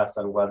pharmacies rests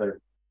on whether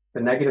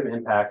the negative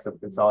impacts of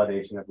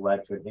consolidation have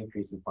led to an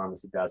increase in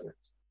pharmacy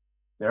deserts.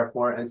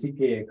 Therefore,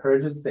 NCPA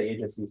encourages the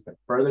agencies to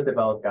further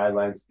develop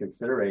guidelines in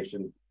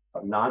consideration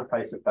of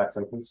non-price effects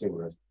on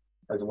consumers,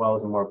 as well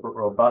as a more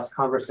robust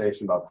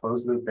conversation about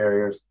closed-loop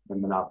barriers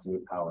and monopoly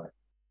power.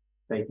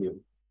 Thank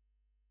you.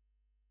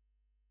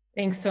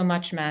 Thanks so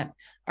much, Matt.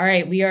 All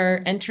right, we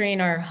are entering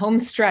our home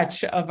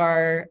stretch of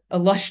our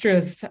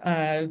illustrious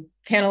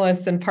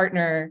panelists and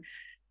partner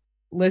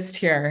list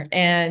here.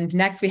 And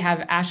next we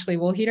have Ashley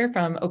Woolheater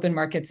from Open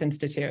Markets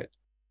Institute.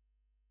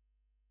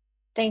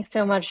 Thanks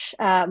so much,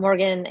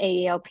 Morgan,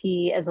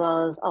 AELP, as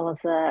well as all of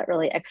the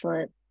really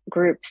excellent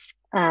groups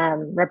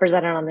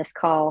represented on this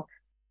call.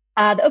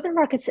 The Open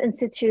Markets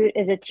Institute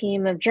is a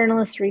team of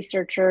journalists,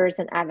 researchers,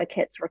 and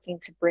advocates working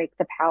to break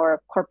the power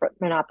of corporate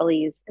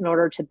monopolies in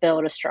order to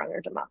build a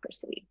stronger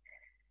democracy.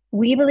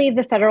 We believe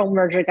the federal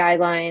merger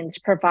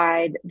guidelines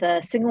provide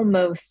the single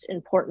most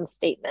important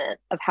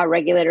statement of how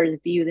regulators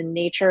view the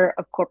nature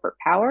of corporate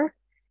power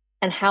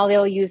and how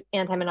they'll use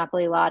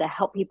anti-monopoly law to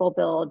help people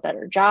build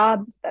better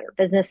jobs, better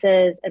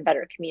businesses, and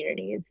better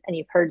communities. And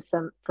you've heard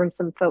from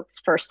some folks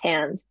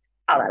firsthand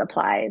how that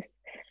applies.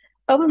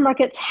 Open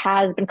Markets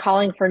has been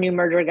calling for new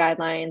merger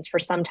guidelines for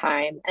some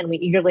time, and we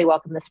eagerly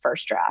welcome this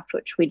first draft,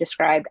 which we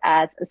described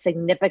as a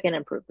significant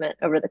improvement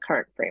over the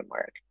current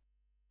framework.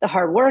 The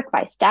hard work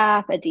by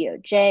staff at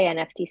DOJ and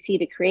FTC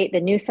to create the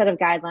new set of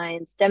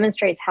guidelines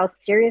demonstrates how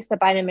serious the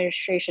Biden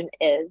administration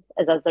is,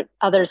 as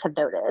others have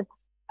noted,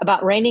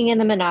 about reining in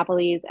the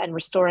monopolies and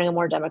restoring a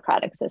more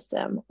democratic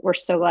system. We're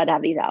so glad to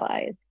have these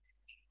allies.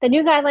 The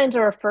new guidelines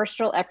are a first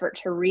real effort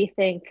to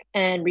rethink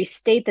and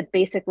restate the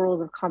basic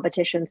rules of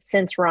competition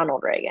since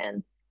Ronald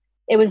Reagan.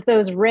 It was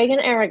those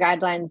Reagan-era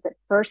guidelines that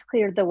first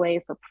cleared the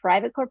way for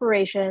private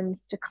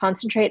corporations to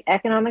concentrate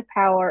economic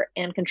power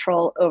and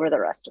control over the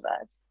rest of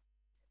us.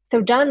 So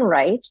done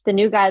right, the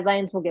new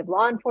guidelines will give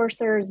law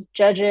enforcers,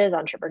 judges,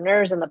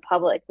 entrepreneurs, and the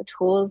public the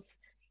tools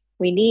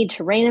we need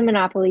to rein in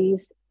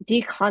monopolies,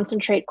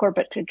 deconcentrate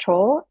corporate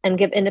control, and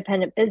give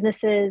independent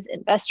businesses,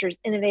 investors,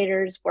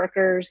 innovators,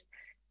 workers,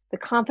 the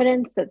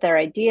confidence that their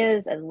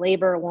ideas and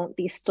labor won't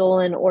be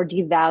stolen or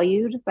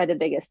devalued by the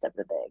biggest of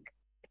the big.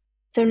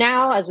 So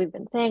now, as we've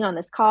been saying on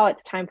this call,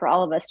 it's time for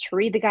all of us to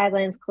read the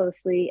guidelines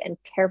closely and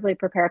carefully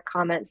prepare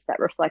comments that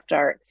reflect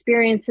our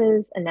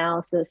experiences,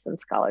 analysis, and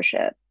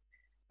scholarship.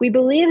 We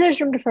believe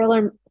there's room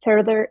to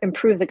further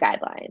improve the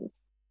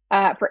guidelines.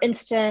 For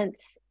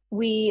instance,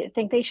 we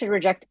think they should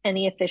reject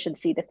any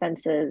efficiency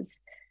defenses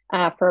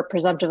for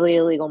presumptively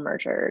illegal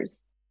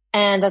mergers,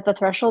 and that the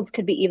thresholds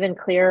could be even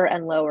clearer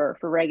and lower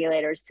for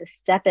regulators to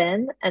step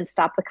in and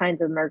stop the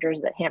kinds of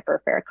mergers that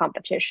hamper fair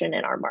competition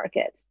in our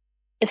markets,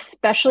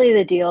 especially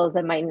the deals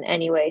that might in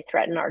any way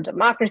threaten our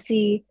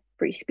democracy,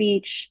 free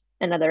speech,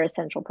 and other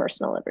essential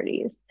personal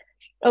liberties.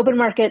 Open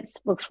Markets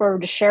looks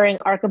forward to sharing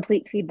our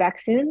complete feedback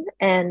soon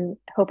and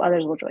hope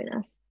others will join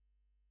us.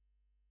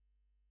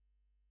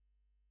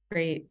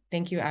 Great.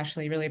 Thank you,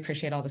 Ashley. Really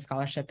appreciate all the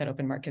scholarship that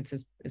Open Markets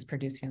is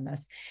producing on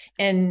this.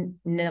 And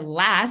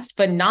last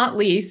but not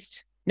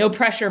least, no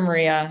pressure,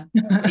 Maria.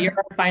 You're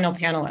our final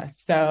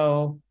panelist,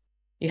 so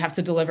you have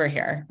to deliver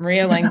here.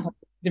 Maria Langholz,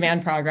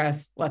 Demand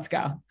Progress. Let's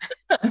go.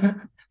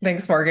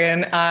 Thanks,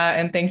 Morgan.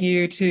 And thank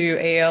you to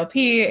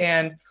AALP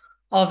and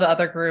all of the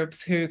other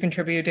groups who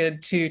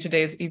contributed to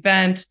today's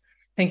event.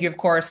 Thank you, of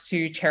course,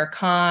 to Chair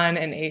Khan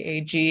and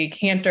AAG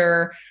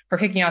Kanter for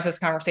kicking off this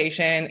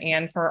conversation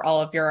and for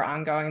all of your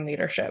ongoing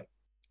leadership.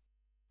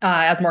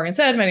 As Morgan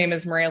said, my name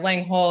is Maria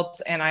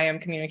Langholz, and I am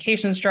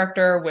Communications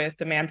Director with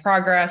Demand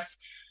Progress.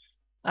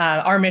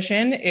 Our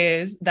mission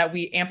is that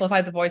we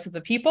amplify the voice of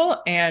the people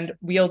and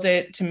wield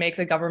it to make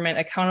the government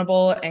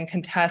accountable and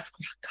contest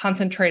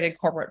concentrated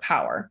corporate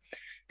power.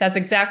 That's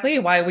exactly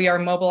why we are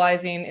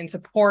mobilizing in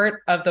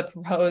support of the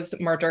proposed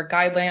merger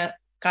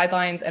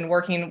guidelines and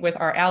working with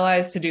our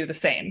allies to do the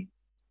same.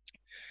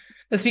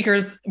 The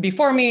speakers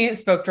before me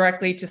spoke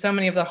directly to so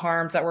many of the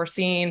harms that we're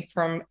seeing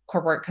from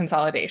corporate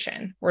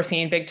consolidation. We're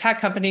seeing big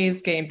tech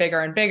companies getting bigger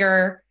and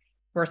bigger.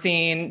 We're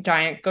seeing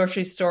giant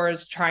grocery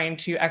stores trying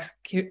to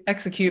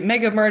execute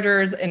mega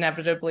mergers,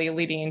 inevitably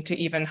leading to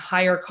even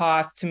higher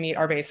costs to meet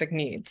our basic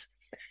needs.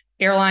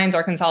 Airlines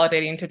are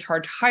consolidating to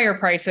charge higher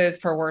prices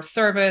for worse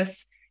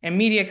service, and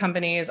media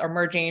companies are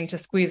merging to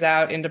squeeze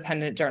out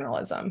independent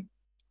journalism.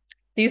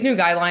 These new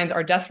guidelines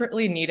are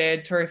desperately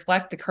needed to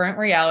reflect the current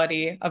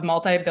reality of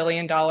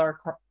multi-billion-dollar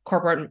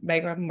corporate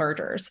mega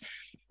mergers.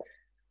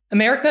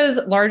 America's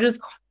largest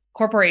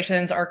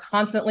corporations are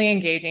constantly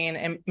engaging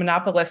in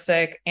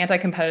monopolistic,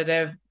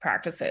 anti-competitive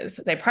practices.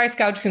 They price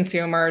gouge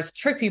consumers,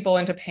 trick people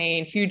into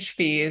paying huge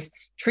fees,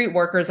 treat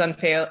workers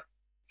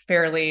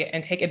unfairly,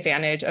 and take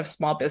advantage of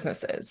small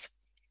businesses.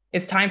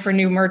 It's time for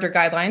new merger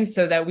guidelines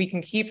so that we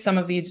can keep some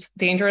of these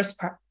dangerous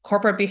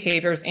corporate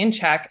behaviors in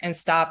check and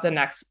stop the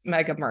next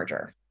mega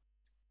merger.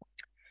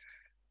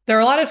 There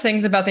are a lot of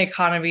things about the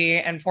economy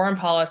and foreign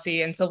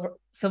policy and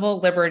civil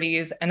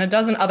liberties and a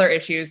dozen other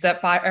issues that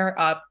fire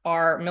up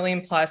our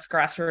million-plus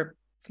grassroots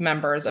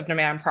members of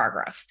Demand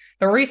Progress.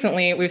 But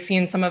recently, we've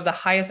seen some of the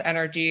highest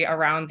energy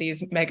around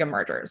these mega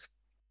mergers.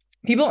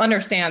 People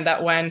understand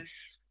that when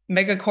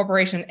mega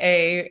corporation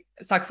A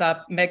sucks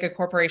up mega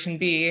corporation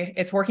B,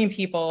 it's working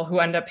people who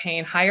end up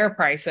paying higher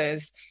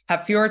prices,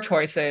 have fewer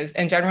choices,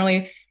 and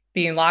generally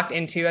being locked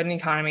into an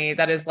economy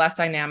that is less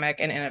dynamic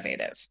and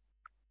innovative.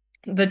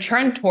 The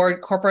trend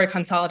toward corporate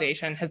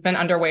consolidation has been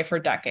underway for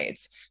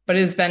decades, but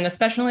it has been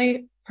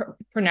especially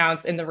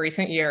pronounced in the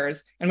recent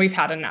years, and we've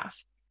had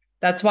enough.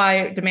 That's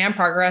why Demand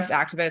Progress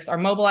activists are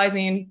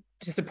mobilizing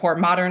to support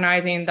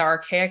modernizing the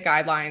archaic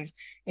guidelines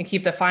and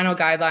keep the final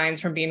guidelines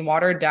from being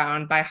watered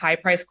down by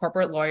high-priced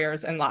corporate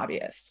lawyers and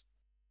lobbyists.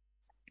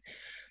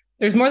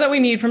 There's more that we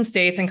need from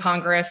states and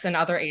Congress and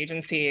other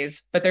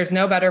agencies, but there's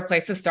no better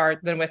place to start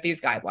than with these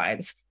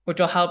guidelines, which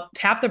will help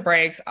tap the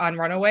brakes on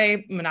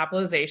runaway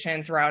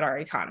monopolization throughout our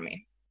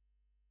economy.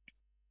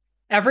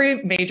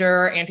 Every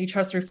major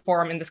antitrust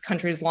reform in this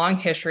country's long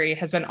history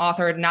has been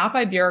authored not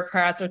by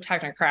bureaucrats or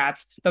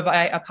technocrats, but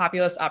by a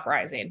populist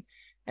uprising,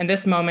 and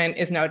this moment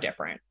is no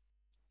different.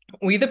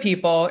 We, the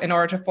people, in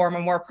order to form a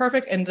more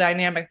perfect and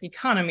dynamic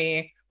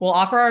economy, will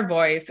offer our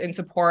voice in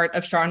support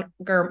of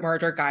stronger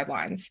merger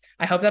guidelines.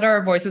 I hope that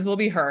our voices will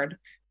be heard.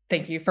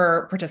 Thank you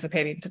for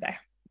participating today.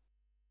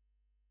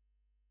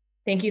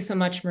 Thank you so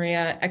much,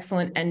 Maria.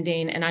 Excellent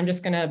ending. And I'm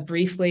just going to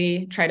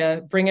briefly try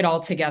to bring it all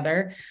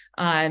together.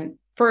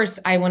 First,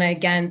 I want to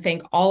again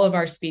thank all of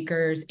our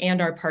speakers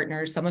and our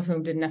partners, some of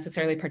whom didn't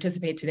necessarily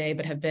participate today,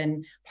 but have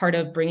been part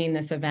of bringing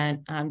this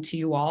event to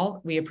you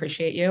all. We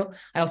appreciate you.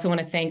 I also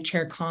want to thank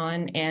Chair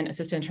Khan and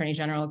Assistant Attorney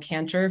General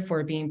Kanter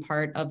for being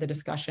part of the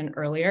discussion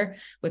earlier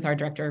with our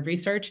Director of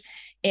Research.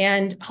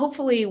 And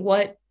hopefully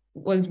what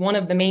was one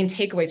of the main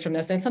takeaways from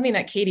this, and something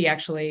that Katie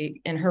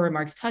actually in her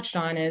remarks touched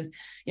on, is,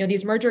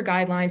 these merger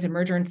guidelines and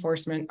merger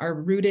enforcement are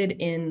rooted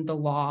in the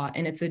law,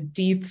 and it's a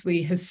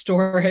deeply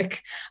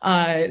historic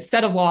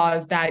set of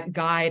laws that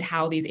guide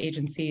how these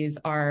agencies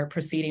are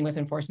proceeding with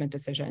enforcement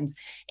decisions,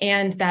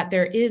 and that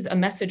there is a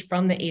message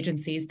from the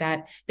agencies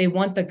that they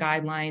want the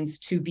guidelines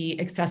to be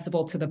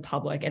accessible to the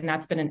public, and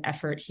that's been an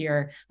effort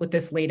here with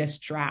this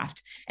latest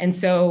draft. And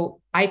so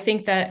I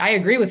think that I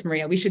agree with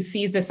Maria. We should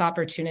seize this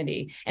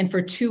opportunity. And for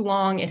too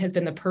long, it has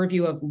been the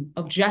purview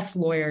of just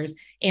lawyers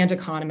and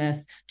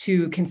economists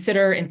to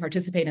consider and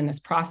participate in this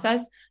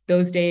process.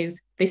 Those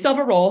days, they still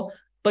have a role,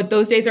 but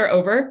those days are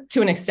over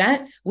to an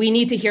extent. We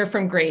need to hear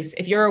from Grace.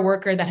 If you're a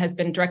worker that has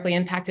been directly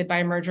impacted by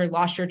a merger,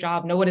 lost your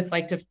job, know what it's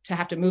like to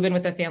have to move in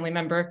with a family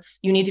member,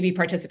 you need to be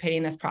participating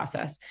in this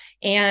process.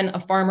 And a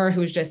farmer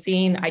who's just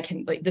seeing,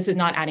 this is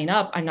not adding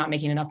up, I'm not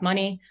making enough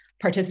money,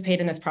 participate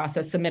in this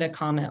process, submit a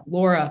comment.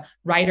 Laura,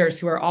 writers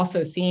who are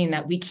also seeing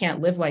that we can't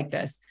live like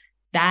this,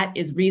 that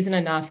is reason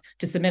enough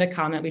to submit a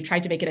comment. We've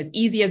tried to make it as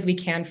easy as we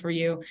can for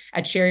you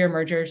at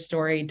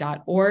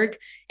shareyourmergerstory.org.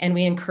 And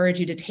we encourage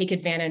you to take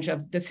advantage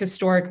of this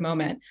historic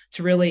moment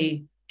to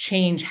really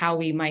change how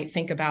we might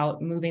think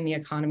about moving the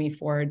economy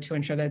forward to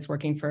ensure that it's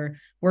working for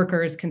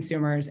workers,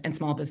 consumers, and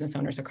small business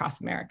owners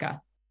across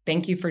America.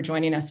 Thank you for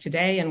joining us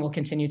today, and we'll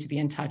continue to be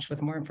in touch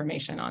with more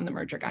information on the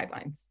merger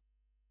guidelines.